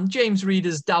 And James Reed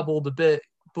has dabbled a bit,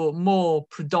 but more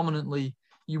predominantly,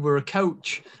 you were a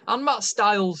coach. And Matt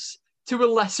Stiles, to a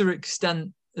lesser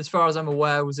extent, as far as I'm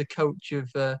aware, was a coach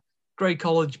of Grey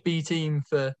College B team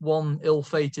for one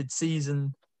ill-fated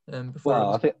season.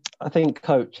 Well, I think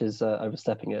coach is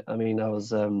overstepping it. I mean, I was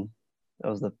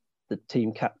the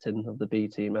team captain of the B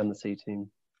team and the C team.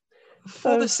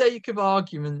 For the sake of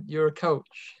argument, you're a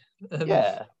coach.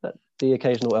 Yeah, the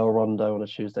occasional El Rondo on a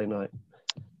Tuesday night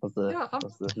was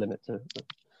the limit to it.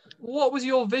 What was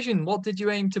your vision? What did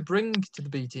you aim to bring to the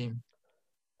B team?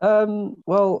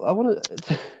 Well, I want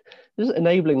to just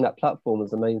enabling that platform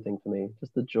is the main thing for me.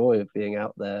 Just the joy of being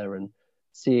out there and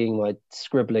seeing my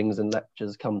scribblings and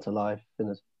lectures come to life in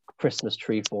a Christmas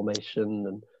tree formation,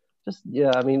 and just,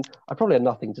 yeah, I mean, I probably had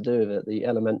nothing to do with it. The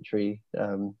elementary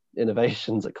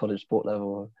innovations at college sport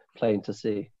level were plain to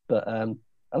see, but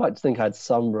I like to think I had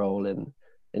some role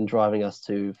in driving us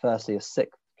to firstly a 6th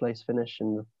place finish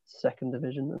in the 2nd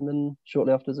division, and then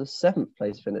shortly after a 7th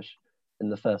place finish in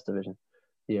the 1st division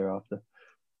the year after.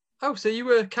 Oh, so you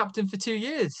were captain for 2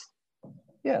 years?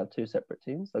 Yeah, 2 separate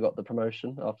teams. I got the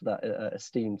promotion after that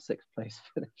esteemed 6th place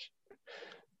finish.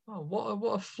 Oh,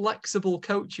 what a flexible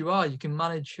coach you are. You can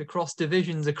manage across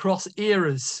divisions, across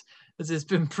eras, as has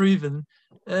been proven.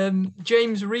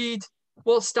 James Reed,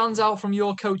 what stands out from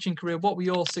your coaching career? What were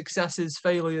your successes,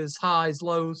 failures, highs,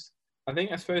 lows?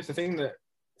 I suppose the thing that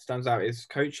stands out is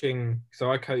coaching.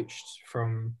 So I coached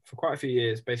for quite a few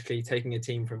years, basically taking a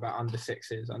team from about under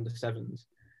 6s, under 7s,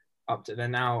 up to they're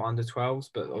now under 12s.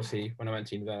 But obviously, when I went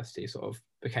to university, sort of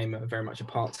became very much a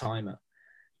part-timer.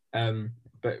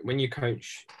 But when you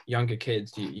coach younger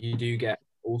kids, you do get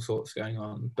all sorts going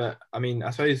on. But I mean, I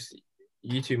suppose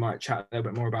you two might chat a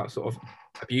little bit more about sort of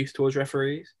abuse towards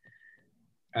referees.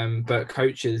 But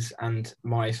coaches and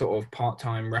my sort of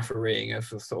part-time refereeing of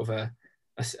sort of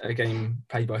a game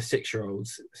played by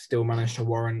 6-year-olds still managed to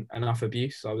warrant enough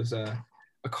abuse. I was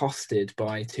accosted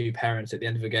by 2 parents at the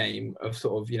end of a game of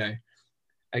sort of,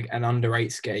 an under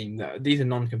 8s game. These are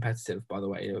non-competitive, by the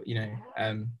way.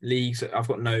 Leagues. I've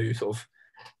got no sort of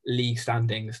league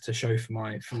standings to show for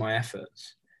my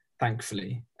efforts,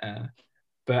 thankfully.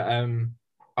 But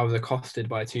I was accosted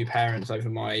by 2 parents over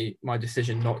my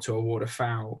decision not to award a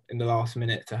foul in the last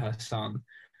minute to her son,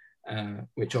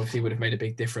 which obviously would have made a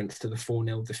big difference to the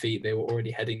 4-0 defeat they were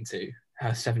already heading to, her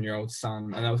 7-year-old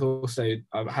son. And I was also,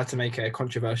 I had to make a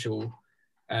controversial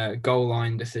goal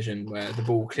line decision where the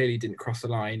ball clearly didn't cross the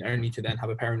line, only to then have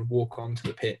a parent walk onto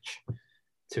the pitch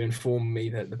to inform me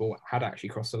that the ball had actually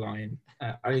crossed the line,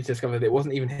 only to discover that it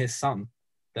wasn't even his son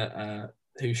that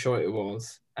whose shot it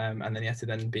was, and then he had to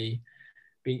then be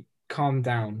calmed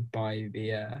down by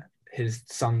his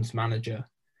son's manager.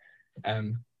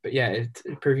 But yeah, it's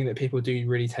proving that people do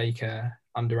really take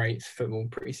under-8 football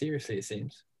pretty seriously, it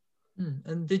seems.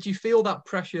 And did you feel that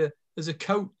pressure as a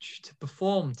coach to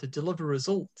perform, to deliver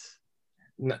results?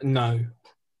 No,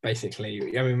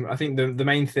 basically. I mean, I think the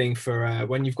main thing for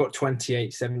when you've got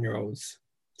 28 7-year-olds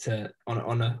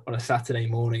on a Saturday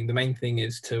morning, the main thing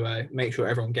is to make sure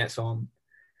everyone gets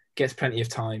plenty of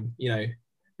time,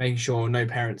 making sure no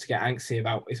parents get angsty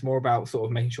about. It's more about sort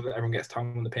of making sure that everyone gets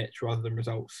time on the pitch rather than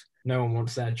results. No one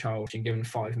wants their child being given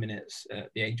 5 minutes at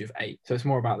the age of 8. So it's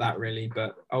more about that, really.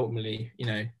 But ultimately,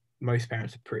 most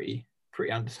parents are pretty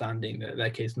understanding that their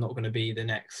kid's not going to be the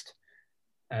next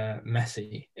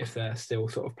Messi if they're still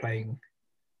sort of playing,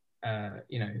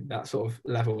 that sort of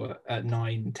level at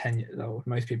 9, 10 years old.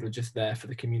 Most people are just there for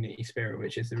the community spirit,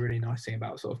 which is the really nice thing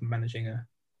about sort of managing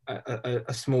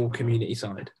a small community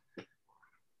side.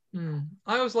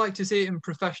 I always like to see it in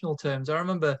professional terms. I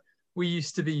remember we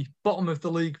used to be bottom of the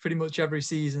league pretty much every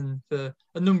season for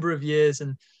a number of years,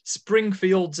 and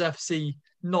Springfields FC,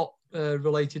 not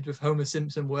related with Homer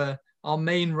Simpson, were our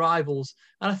main rivals.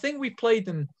 And I think we played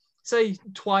them, say,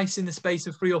 twice in the space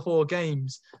of 3 or 4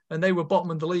 games, and they were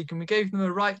bottom of the league, and we gave them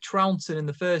a right trouncing in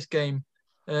the first game.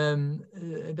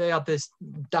 They had this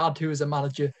dad who was a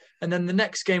manager, and then the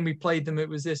next game we played them, it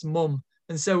was this mum.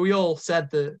 And so we all said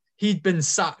that he'd been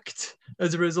sacked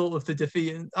as a result of the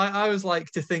defeat. And I always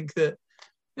like to think that,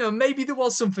 maybe there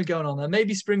was something going on there.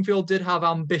 Maybe Springfield did have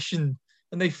ambition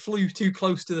and they flew too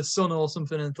close to the sun or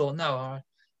something and thought, no, all right,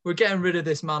 we're getting rid of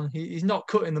this man. He's not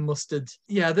cutting the mustard.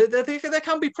 Yeah, there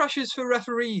can be pressures for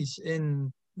referees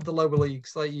in the lower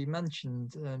leagues, like you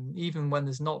mentioned, even when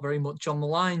there's not very much on the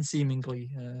line, seemingly.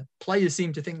 Players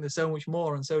seem to think there's so much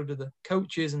more, and so do the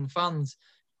coaches and fans.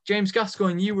 James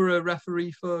Gascoigne, you were a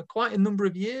referee for quite a number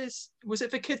of years. Was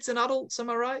it for kids and adults? Am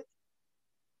I right?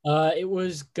 It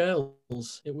was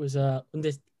girls. It was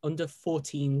under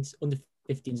 14s, under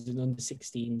 15s, and under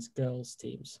 16s girls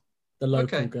teams. The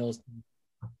local Okay. girls.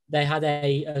 They had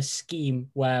a scheme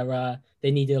where they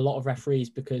needed a lot of referees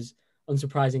because,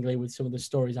 unsurprisingly, with some of the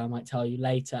stories I might tell you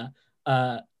later,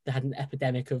 they had an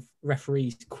epidemic of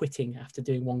referees quitting after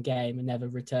doing one game and never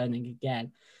returning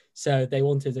again. So they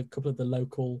wanted a couple of the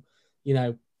local,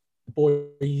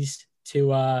 boys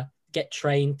to get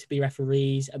trained to be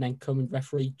referees and then come and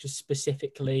referee just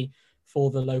specifically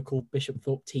for the local Bishop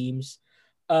Thorpe teams.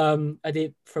 I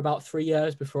did for about 3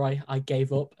 years before I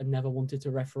gave up and never wanted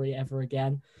to referee ever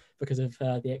again because of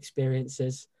the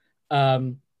experiences.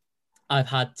 I've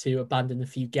had to abandon a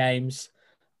few games.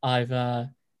 I've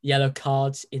yellow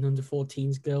cards in under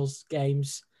 14s girls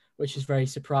games, which is very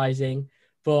surprising.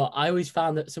 But I always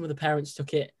found that some of the parents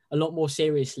took it a lot more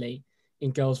seriously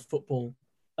in girls football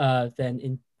than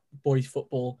in boys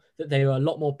football, that they were a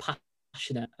lot more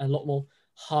passionate, a lot more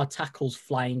hard tackles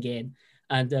flying in.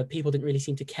 And people didn't really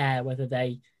seem to care whether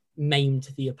they maimed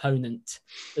the opponent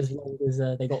as long as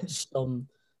they got some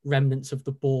remnants of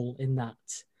the ball in that.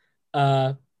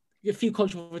 A few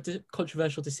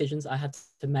controversial decisions I had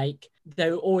to make.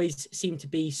 There always seemed to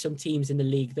be some teams in the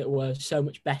league that were so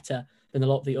much better than a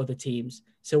lot of the other teams.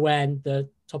 So when the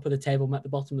top of the table met the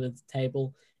bottom of the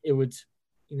table, it would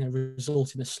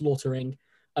result in a slaughtering,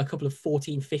 a couple of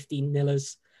 14, 15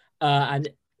 nillers. And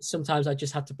sometimes I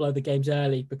just had to blow the games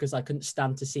early because I couldn't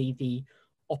stand to see the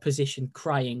opposition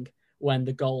crying when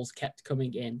the goals kept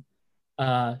coming in.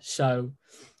 So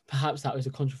perhaps that was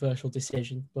a controversial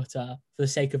decision, but for the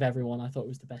sake of everyone, I thought it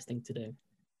was the best thing to do.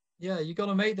 Yeah, you got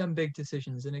to make them big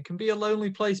decisions, and it can be a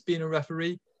lonely place being a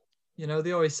referee.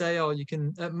 They always say, you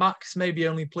can at max maybe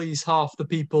only please half the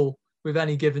people with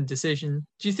any given decision.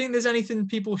 Do you think there's anything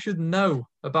people should know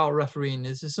about refereeing?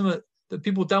 Is there something that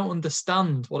people don't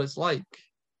understand what it's like?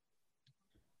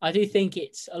 I do think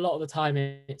it's a lot of the time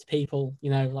it's people,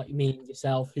 like me and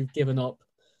yourself, who've given up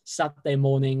Saturday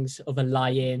mornings of a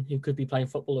lie-in, who could be playing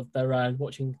football of their own,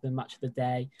 watching the match of the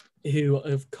day, who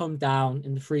have come down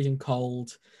in the freezing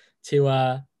cold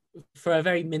to for a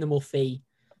very minimal fee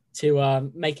to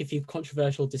make a few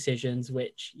controversial decisions,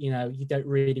 which you don't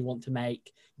really want to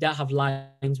make. You don't have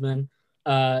linesmen,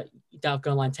 you don't have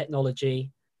goal line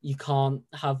technology, you can't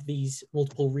have these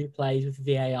multiple replays with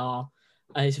VAR.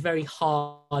 And it's a very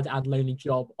hard and lonely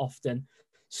job often.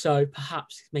 So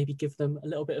perhaps maybe give them a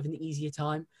little bit of an easier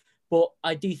time. But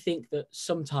I do think that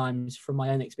sometimes, from my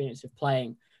own experience of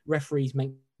playing, referees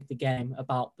make the game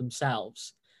about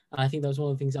themselves. And I think that was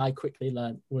one of the things I quickly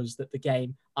learned, was that the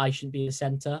game, I shouldn't be the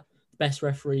centre. The best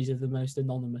referees are the most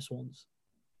anonymous ones.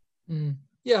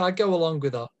 Yeah, I go along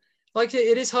with that. Like,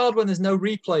 it is hard when there's no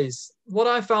replays. What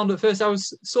I found at first, I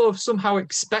was sort of somehow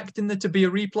expecting there to be a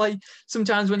replay.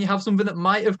 Sometimes when you have something that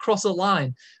might have crossed a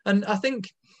line. And I think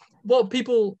what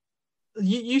people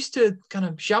used to kind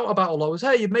of shout about a lot was,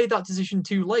 hey, you've made that decision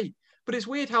too late. But it's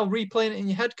weird how replaying it in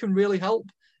your head can really help,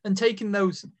 and taking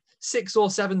those 6 or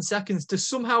 7 seconds to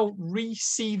somehow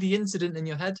re-see the incident in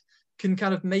your head can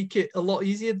kind of make it a lot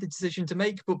easier, the decision to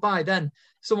make. But by then,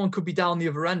 someone could be down the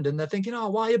other end and they're thinking,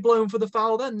 why are you blowing for the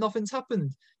foul then? Nothing's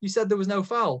happened. You said there was no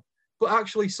foul. But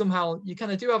actually, somehow, you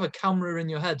kind of do have a camera in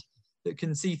your head that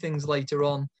can see things later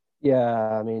on.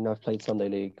 Yeah, I mean, I've played Sunday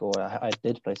League, or I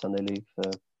did play Sunday League for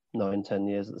 9-10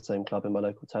 years at the same club in my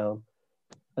local town.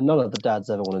 And none of the dads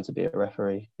ever wanted to be a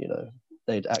referee.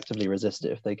 They'd actively resist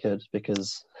it if they could,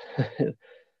 because,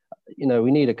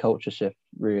 we need a culture shift,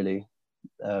 really.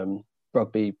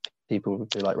 Rugby people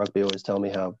who like rugby always tell me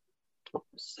how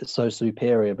it's so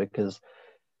superior because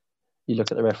you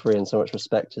look at the referee and so much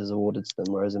respect is awarded to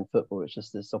them, whereas in football it's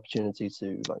just this opportunity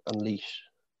to unleash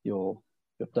your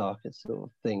darkest sort of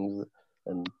things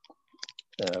and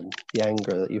the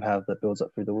anger that you have that builds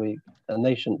up through the week, and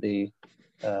they shouldn't be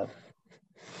the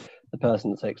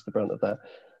person that takes the brunt of that.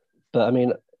 But I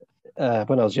mean,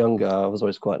 when I was younger, I was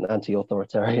always quite an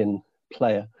anti-authoritarian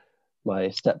player. My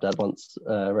stepdad once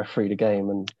refereed a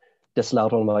game and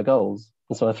disallowed one of my goals.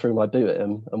 And so I threw my boot at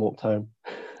him and walked home.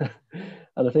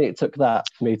 And I think it took that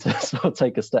for me to sort of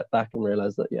take a step back and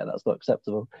realise that, that's not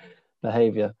acceptable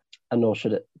behaviour, and nor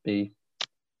should it be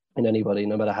in anybody,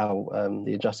 no matter how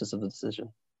the injustice of the decision.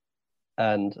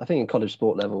 And I think in college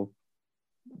sport level,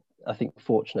 I think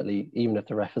fortunately, even if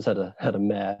the ref has had a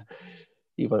mare,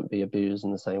 you won't be abused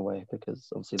in the same way, because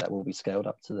obviously that will be scaled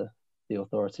up to the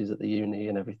authorities at the uni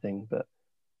and everything. But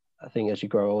I think as you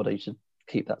grow older, you should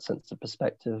keep that sense of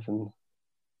perspective, and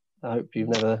I hope you've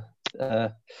never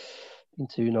been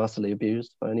too nastily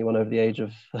abused by anyone over the age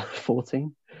of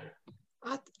 14?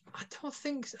 I don't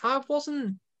think so. I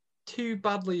wasn't too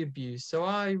badly abused. So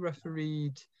I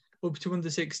refereed up to under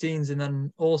 16s and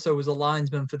then also was a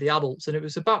linesman for the adults. And it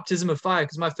was a baptism of fire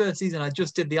because my first season I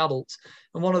just did the adults.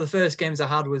 And one of the first games I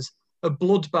had was a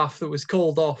bloodbath that was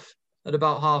called off at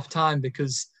about half time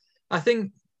because I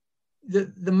think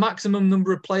the maximum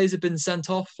number of players have been sent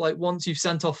off. Like once you've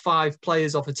sent off 5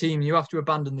 players off a team, you have to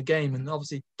abandon the game. And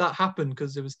obviously that happened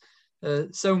because there was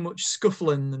so much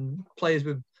scuffling and players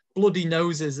with bloody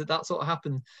noses that sort of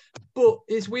happened. But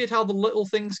it's weird how the little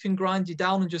things can grind you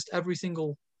down and just every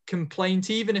single complaint,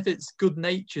 even if it's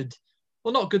good-natured.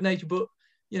 Well, not good-natured, but,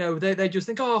 you know, they just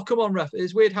think, oh, come on, ref.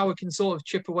 It's weird how it can sort of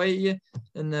chip away at you.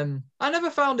 And I never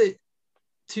found it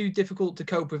too difficult to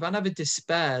cope with. I never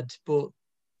despaired, but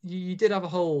you did have a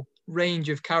whole range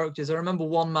of characters. I remember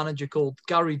one manager called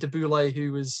Gary Deboulay,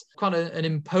 who was quite an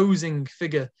imposing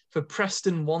figure for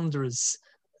Preston Wanderers,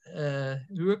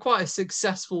 who were quite a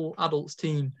successful adults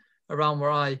team around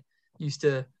where I used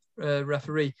to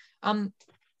referee. And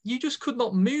you just could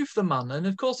not move the man. And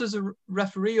of course, as a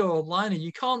referee or liner,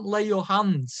 you can't lay your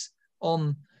hands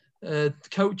on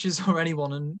coaches or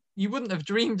anyone. And you wouldn't have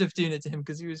dreamed of doing it to him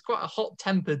because he was quite a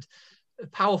hot-tempered,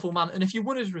 powerful man. And if you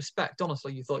won his respect,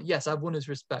 honestly, you thought, yes, I've won his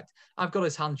respect. I've got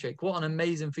his handshake. What an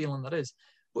amazing feeling that is.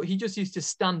 But he just used to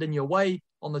stand in your way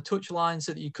on the touchline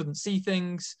so that you couldn't see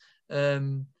things.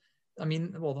 I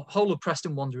mean, well, the whole of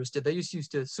Preston Wanderers did. They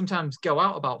used to sometimes go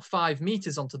out about 5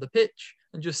 meters onto the pitch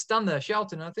and just stand there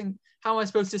shouting. And I think, how am I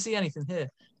supposed to see anything here?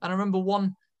 And I remember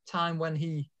one time when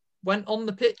he went on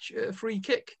the pitch at a free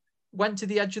kick, went to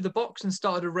the edge of the box and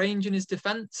started arranging his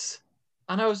defence.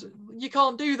 And I was, you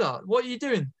can't do that. What are you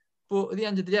doing? But at the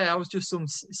end of the day, I was just some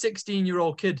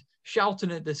 16-year-old kid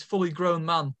shouting at this fully grown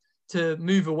man to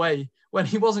move away when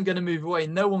he wasn't going to move away.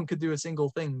 No one could do a single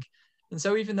thing. And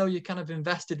so even though you're kind of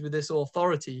invested with this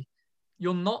authority,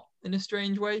 you're not in a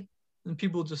strange way. And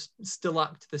people just still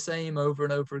act the same over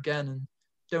and over again and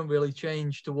don't really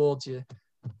change towards you.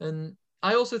 And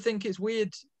I also think it's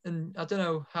weird, and I don't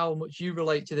know how much you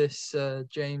relate to this,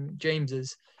 James,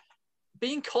 is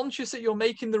being conscious that you're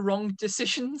making the wrong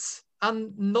decisions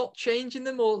and not changing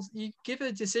them, or you give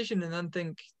a decision and then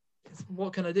think,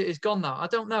 what can I do? It's gone now. I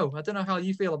don't know how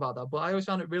you feel about that, but I always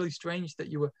found it really strange that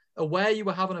you were aware you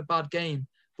were having a bad game,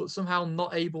 but somehow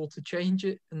not able to change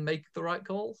it and make the right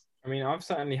calls. I mean, I've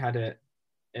certainly had it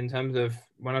in terms of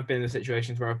when I've been in the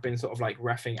situations where I've been sort of like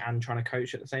reffing and trying to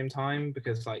coach at the same time,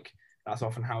 because like that's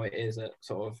often how it is at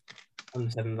sort of under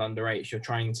 7s, under 8s. You're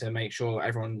trying to make sure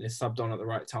everyone is subbed on at the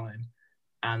right time.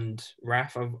 And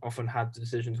ref, I've often had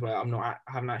decisions where I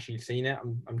haven't actually seen it.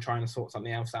 I'm trying to sort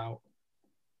something else out.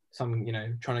 Trying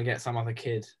to get some other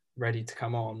kid ready to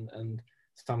come on, and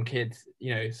some kid,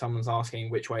 someone's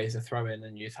asking which way is a throw in,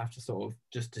 and you just have to sort of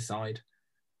just decide.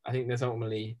 I think there's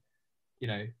ultimately,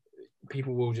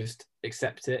 people will just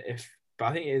accept it but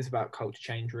I think it is about culture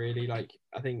change, really. Like,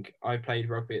 I think I played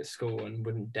rugby at school and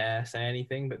wouldn't dare say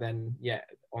anything, but then,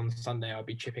 on Sunday I'd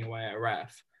be chipping away at a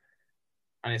ref.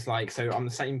 And it's like, so I'm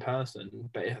the same person,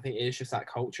 but I think it's just that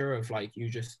culture of like, you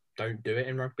just don't do it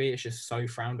in rugby. It's just so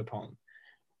frowned upon.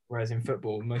 Whereas in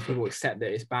football, most people accept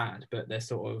that it's bad, but they're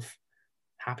sort of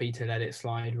happy to let it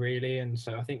slide, really. And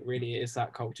so I think really it is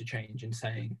that culture change in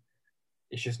saying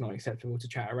it's just not acceptable to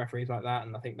chat at referees like that.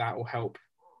 And I think that will help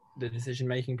the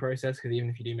decision-making process, because even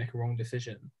if you do make a wrong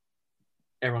decision,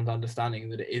 everyone's understanding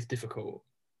that it is difficult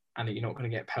and that you're not going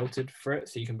to get pelted for it,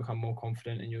 so you can become more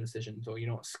confident in your decisions, or you're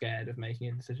not scared of making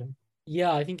a decision.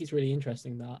 Yeah, I think it's really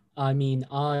interesting that. I mean,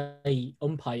 I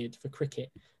umpired for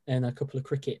cricket in a couple of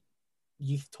cricket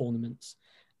youth tournaments,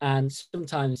 and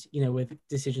sometimes, with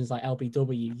decisions like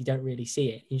LBW, you don't really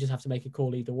see it. You just have to make a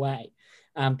call either way.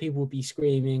 And people would be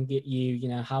screaming at you,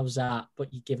 how's that?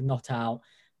 But you give not out.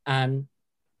 And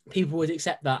people would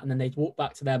accept that, and then they'd walk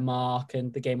back to their mark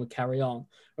and the game would carry on.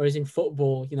 Whereas in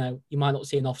football, you might not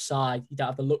see an offside. You don't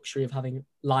have the luxury of having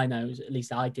linos, at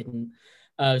least I didn't.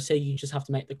 So you just have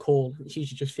to make the call. It's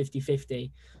usually just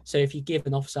 50-50. So if you give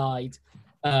an offside,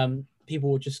 people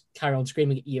will just carry on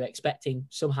screaming at you, expecting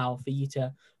somehow for you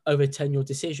to overturn your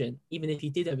decision. Even if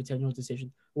you did overturn your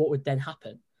decision, what would then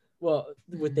happen? Well,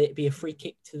 would there be a free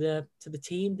kick to the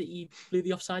team that you blew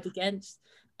the offside against?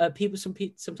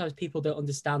 Sometimes people don't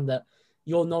understand that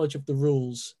your knowledge of the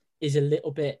rules is a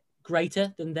little bit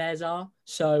greater than theirs are.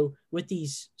 So with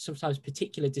these sometimes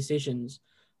particular decisions,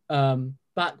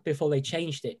 back before they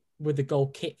changed it, with the goal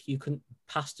kick, you couldn't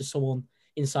pass to someone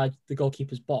inside the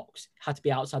goalkeeper's box. It had to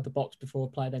be outside the box before a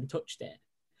player then touched it.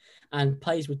 And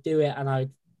players would do it, and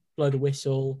I'd blow the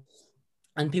whistle.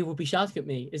 And people would be shouting at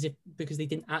me as if because they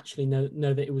didn't actually know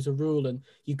that it was a rule. And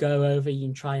you go over, you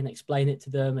can try and explain it to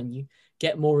them, and you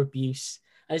get more abuse.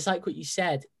 And it's like what you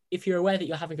said. If you're aware that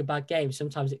you're having a bad game,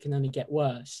 sometimes it can only get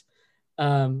worse.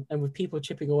 And with people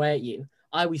chipping away at you,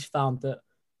 I always found that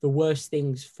the worst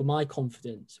things for my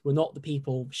confidence were not the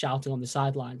people shouting on the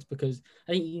sidelines, because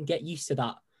I think you can get used to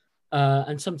that.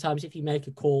 And sometimes if you make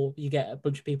a call, you get a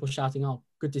bunch of people shouting, "Oh,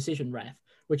 good decision, ref,"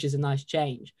 which is a nice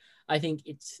change. I think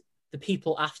it's the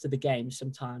people after the game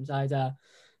sometimes. I had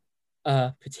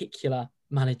a particular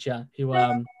manager who,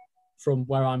 from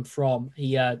where I'm from,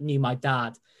 he knew my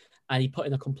dad, and he put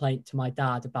in a complaint to my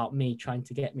dad about me trying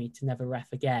to get me to never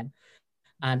ref again.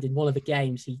 And in one of the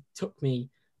games, he took me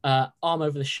arm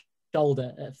over the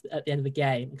shoulder at the end of the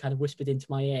game and kind of whispered into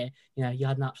my ear, "You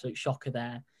had an absolute shocker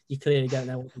there. You clearly don't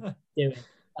know what you're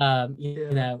doing.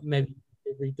 You maybe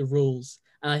read the rules."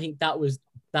 And I think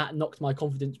that knocked my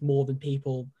confidence more than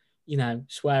people,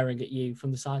 swearing at you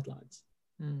from the sidelines.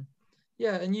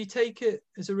 Yeah, and you take it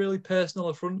as a really personal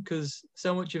affront because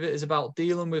so much of it is about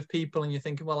dealing with people, and you're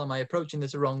thinking, well, am I approaching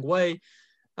this the wrong way?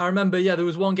 I remember, there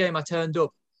was one game I turned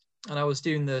up and I was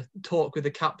doing the talk with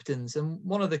the captains, and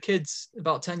one of the kids,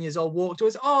 about 10 years old, walked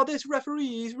towards, "Oh, this referee,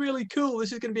 he's really cool.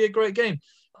 This is going to be a great game."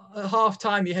 At half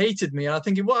time, he hated me, and I'm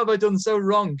thinking, what have I done so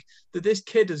wrong that this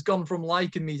kid has gone from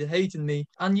liking me to hating me?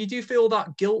 And you do feel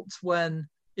that guilt when,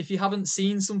 if you haven't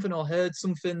seen something or heard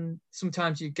something,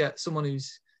 sometimes you get someone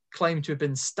who's claimed to have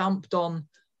been stamped on,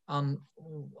 and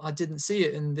I didn't see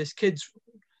it, and this kid's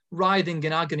writhing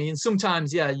in agony. And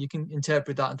sometimes, you can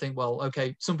interpret that and think, well,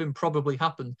 okay, something probably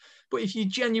happened. But if you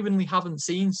genuinely haven't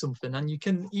seen something, and you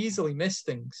can easily miss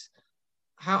things,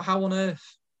 how on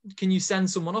earth can you send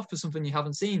someone off for something you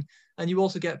haven't seen? And you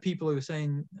also get people who are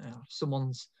saying,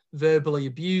 someone's verbally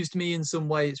abused me in some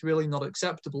way, it's really not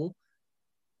acceptable.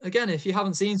 Again, if you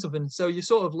haven't seen something, so you're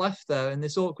sort of left there in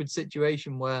this awkward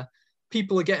situation where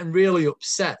people are getting really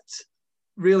upset,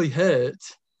 really hurt,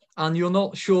 and you're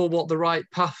not sure what the right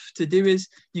path to do is.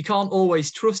 You can't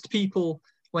always trust people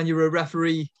when you're a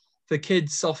referee. For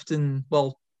kids, often,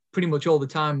 well, pretty much all the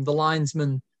time, the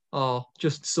linesmen are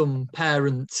just some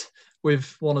parent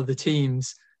with one of the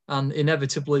teams, and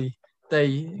inevitably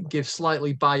they give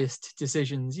slightly biased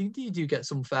decisions. You do get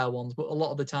some fair ones, but a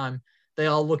lot of the time they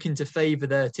are looking to favour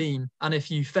their team. And if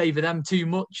you favour them too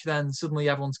much, then suddenly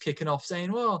everyone's kicking off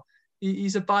saying, well,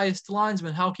 he's a biased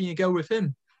linesman, how can you go with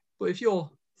him? But if you're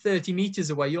 30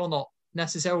 metres away, you're not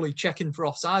necessarily checking for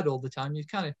offside all the time. You've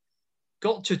kind of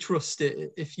got to trust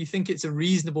it if you think it's a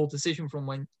reasonable decision from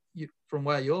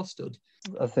where you're stood.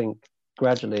 I think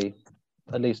gradually,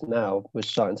 at least now, we're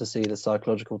starting to see the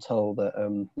psychological toll that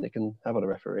it can have on a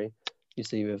referee. You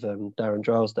see with Darren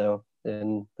Drysdale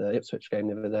in the Ipswich game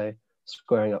the other day,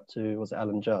 squaring up to, was it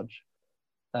Alan Judge?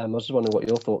 I was just wondering what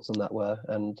your thoughts on that were,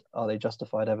 and are they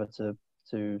justified ever to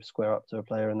square up to a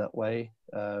player in that way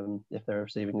if they're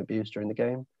receiving abuse during the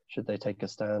game? Should they take a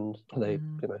stand? Are they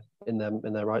in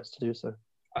their rights to do so?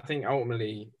 I think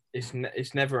ultimately it's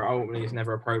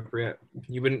never appropriate.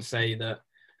 You wouldn't say that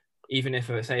even if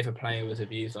a player was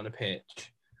abused on a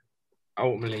pitch.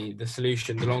 Ultimately,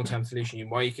 the long-term solution,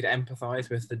 while you could empathise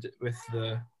with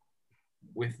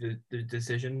the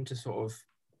decision to sort of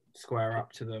square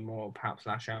up to them or perhaps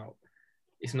lash out,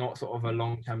 it's not sort of a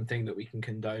long-term thing that we can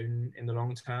condone in the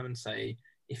long term and say,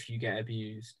 if you get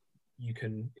abused,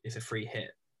 it's a free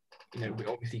hit. We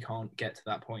obviously can't get to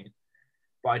that point.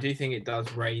 But I do think it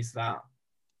does raise that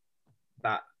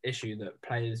issue that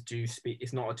players do speak.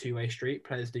 It's not a two-way street.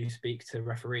 Players do speak to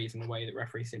referees in a way that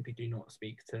referees simply do not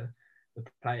speak to the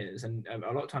players. And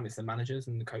a lot of time it's the managers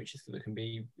and the coaches that can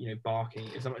be, barking.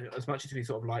 As much as we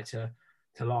sort of like to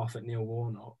laugh at Neil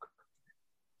Warnock,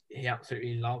 he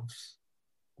absolutely loves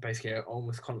basically an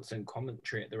almost constant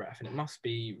commentary at the ref, and it must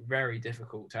be very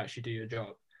difficult to actually do your job.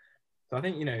 So I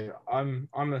think,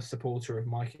 I'm a supporter of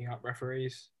miking up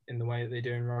referees in the way that they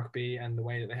do in rugby and the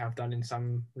way that they have done in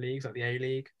some leagues like the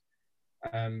A-League.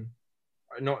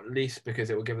 Not least because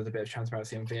it will give us a bit of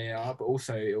transparency on VAR, but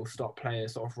also it will stop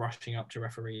players sort of rushing up to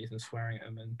referees and swearing at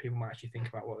them, and people might actually think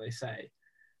about what they say.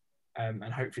 And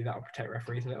hopefully that will protect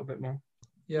referees a little bit more.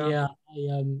 Yeah.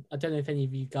 I don't know if any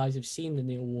of you guys have seen the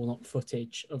Neil Warnock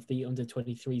footage of the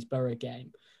under-23s Borough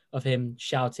game, of him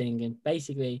shouting and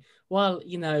basically,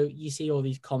 you see all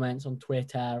these comments on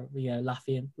Twitter,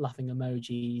 laughing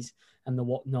emojis and the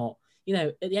whatnot.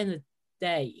 At the end of the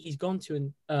day, he's gone to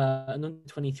an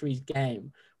under-23s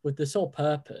game with the sole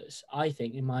purpose, I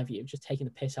think, in my view, of just taking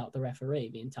the piss out of the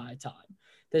referee the entire time.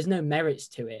 There's no merits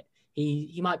to it.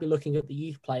 He might be looking at the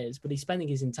youth players, but he's spending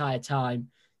his entire time,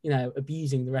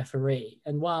 abusing the referee.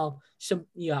 And while some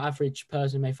average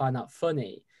person may find that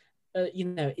funny,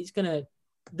 it's going to,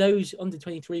 those under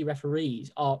 23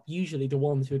 referees are usually the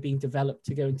ones who are being developed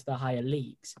to go into the higher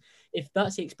leagues. If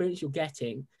that's the experience you're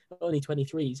getting, only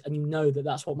 23s, and you know that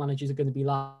that's what managers are going to be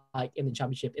like in the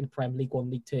Championship, in the Prem, League One,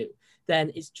 League Two,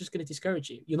 then it's just going to discourage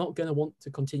you. You're not going to want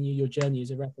to continue your journey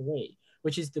as a referee,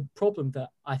 which is the problem that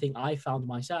I think I found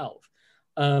myself.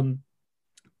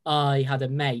 I had a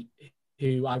mate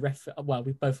who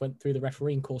we both went through the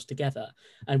refereeing course together,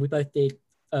 and we both did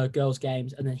girls'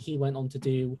 games, and then he went on to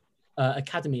do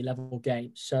academy level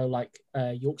games, so like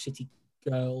York City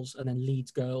girls and then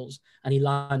Leeds girls, and he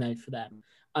linoed for them.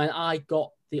 And I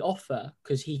got the offer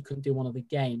because he couldn't do one of the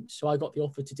games, so I got the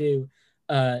offer to do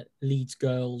Leeds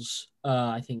girls,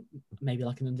 I think maybe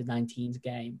like an under 19s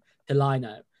game to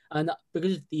lino. And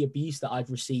because of the abuse that I'd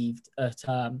received at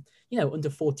under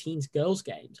 14s girls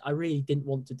games, I really didn't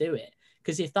want to do it,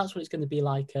 because if that's what it's going to be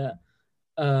like at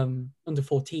under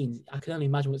 14s, I can only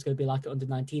imagine what it's going to be like at under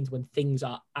 19s when things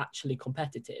are actually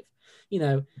competitive.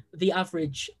 The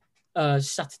average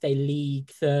Saturday League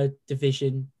third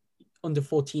division under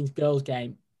 14s girls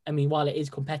game, I mean, while it is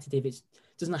competitive, it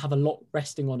doesn't have a lot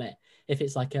resting on it if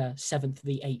it's like a 7th to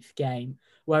the 8th game.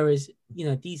 Whereas,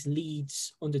 these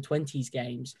Leeds under 20s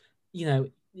games,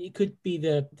 it could be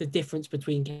the difference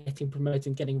between getting promoted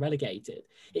and getting relegated.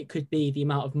 It could be the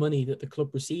amount of money that the club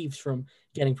receives from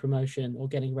getting promotion or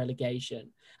getting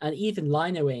relegation. And even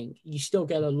linoing, you still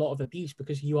get a lot of abuse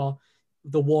because you are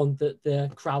the one that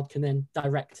the crowd can then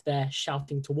direct their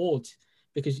shouting towards,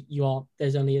 because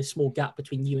there's only a small gap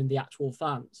between you and the actual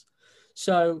fans.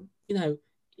 So,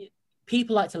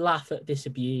 people like to laugh at this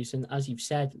abuse, and as you've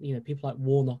said, people like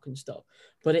Warnock and stuff,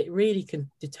 but it really can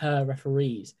deter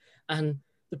referees. And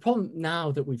the problem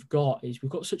now that we've got is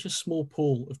we've got such a small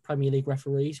pool of Premier League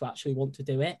referees who actually want to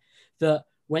do it, that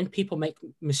when people make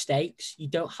mistakes, you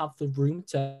don't have the room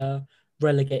to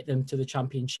relegate them to the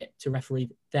Championship to referee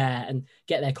there and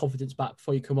get their confidence back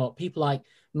before you come up. People like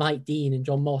Mike Dean and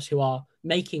John Moss, who are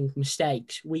making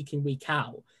mistakes week in, week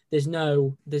out, there's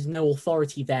no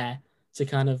authority there to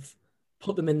kind of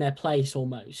put them in their place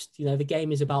almost. The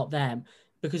game is about them,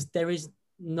 because there is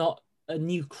not a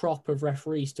new crop of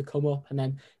referees to come up and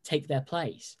then take their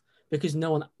place, because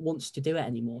no one wants to do it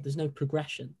anymore. There's no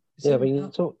progression. Yeah, I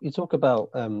mean, you talk about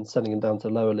sending them down to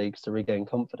lower leagues to regain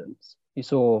confidence. You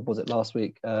saw, was it last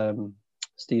week,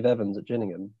 Steve Evans at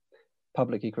Gillingham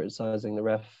publicly criticising the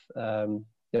ref,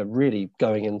 really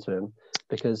going into him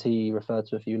because he referred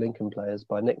to a few Lincoln players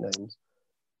by nicknames.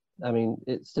 I mean,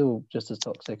 it's still just as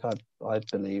toxic, I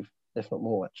believe, if not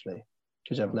more, actually,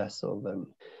 because you have less sort of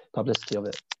publicity of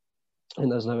it in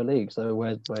those lower leagues. So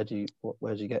where do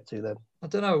you get to then? I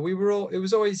don't know. It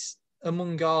was always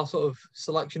among our sort of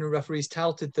selection of referees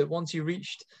touted that once you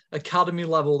reached academy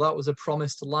level, that was a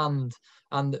promised land,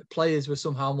 and that players were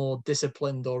somehow more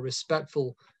disciplined or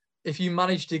respectful. If you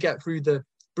managed to get through the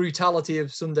brutality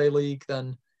of Sunday League,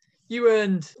 then you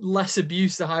earned less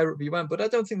abuse the higher up you went. But I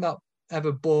don't think that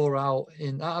ever bore out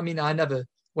I mean, I never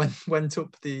went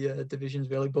up the divisions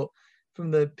really, but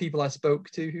from the people I spoke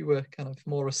to who were kind of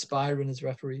more aspiring as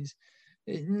referees,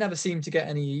 it never seemed to get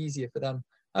any easier for them.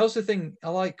 I also think I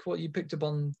like what you picked up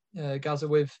on, Gaza,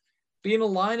 with being a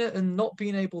liner and not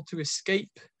being able to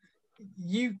escape.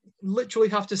 You literally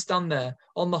have to stand there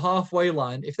on the halfway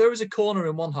line. If there is a corner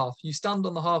in one half, you stand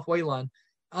on the halfway line,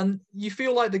 and you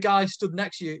feel like the guy stood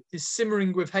next to you is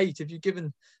simmering with hate if you've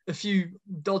given a few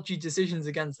dodgy decisions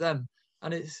against them.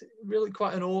 And it's really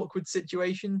quite an awkward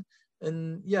situation.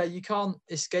 And yeah, you can't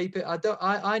escape it.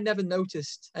 I never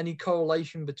noticed any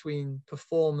correlation between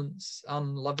performance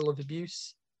and level of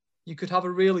abuse. You could have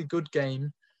a really good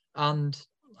game, and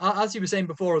as you were saying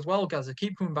before as well, Gaz, I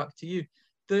keep coming back to you.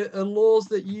 There are laws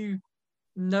that you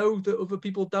know that other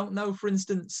people don't know. For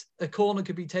instance, a corner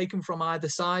could be taken from either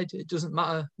side. It doesn't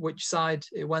matter which side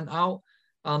it went out.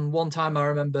 And one time I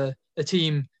remember a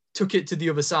team took it to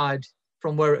the other side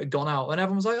from where it had gone out, and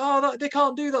everyone's like, "Oh, they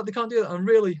can't do that. They can't do that." And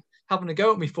really having a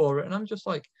go at me for it. And I'm just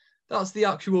like, that's the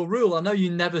actual rule. I know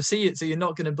you never see it, so you're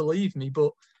not going to believe me,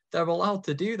 but they're allowed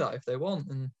to do that if they want.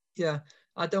 And yeah,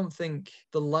 I don't think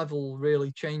the level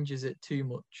really changes it too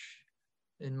much,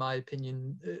 in my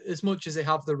opinion, as much as they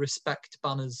have the respect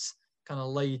banners kind of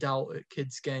laid out at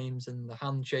kids' games and the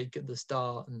handshake at the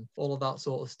start and all of that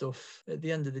sort of stuff. At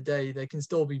the end of the day, they can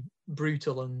still be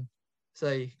brutal and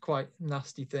say quite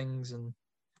nasty things and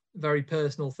very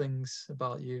personal things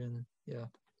about you. And yeah,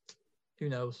 who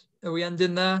knows? Are we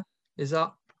ending there? Is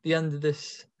that the end of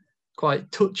this quite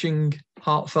touching,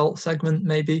 heartfelt segment,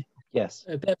 maybe? Yes.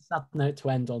 A bit of a sad note to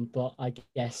end on, but I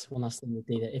guess one last thing would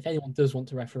be that if anyone does want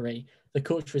to referee, the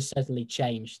culture has certainly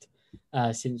changed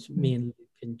since me and Luke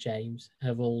and James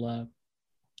have all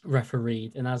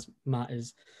refereed. And as Matt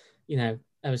has,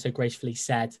 ever so gracefully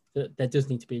said, that there does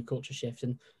need to be a culture shift.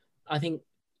 And I think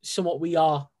somewhat we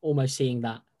are almost seeing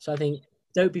that. So I think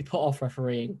don't be put off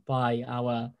refereeing by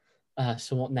our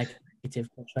somewhat negative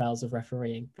portrayals of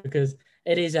refereeing, because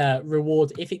it is a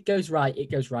reward. If it goes right,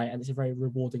 it goes right. And it's a very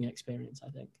rewarding experience, I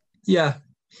think. Yeah,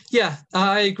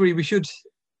 I agree. We should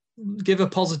give a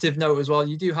positive note as well.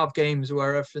 You do have games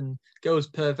where everything goes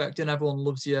perfect and everyone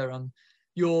loves you, and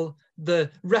you're the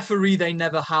referee they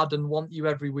never had and want you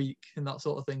every week and that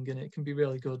sort of thing, and it can be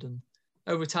really good. And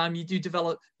over time you do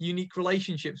develop unique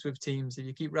relationships with teams if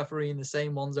you keep refereeing the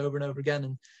same ones over and over again,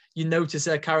 and you notice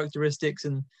their characteristics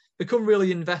and become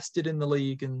really invested in the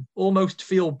league and almost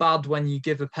feel bad when you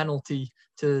give a penalty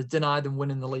to deny them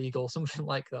winning the league or something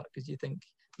like that, because you think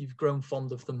you've grown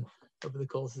fond of them over the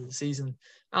course of the season.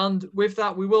 And with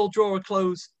that, we will draw a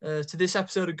close to this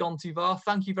episode of Gone Too Far.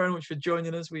 Thank you very much for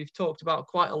joining us. We've talked about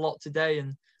quite a lot today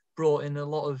and brought in a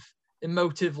lot of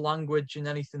emotive language and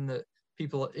anything that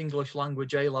people at English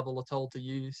language A level are told to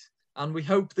use. And we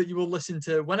hope that you will listen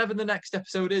to whenever the next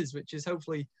episode is, which is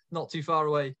hopefully not too far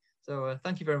away. So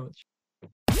thank you very much.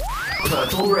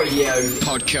 Purple Radio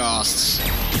Podcasts.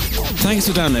 Thanks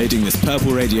for downloading this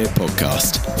Purple Radio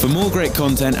podcast. For more great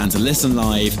content and to listen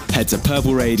live, head to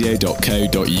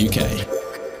purpleradio.co.uk.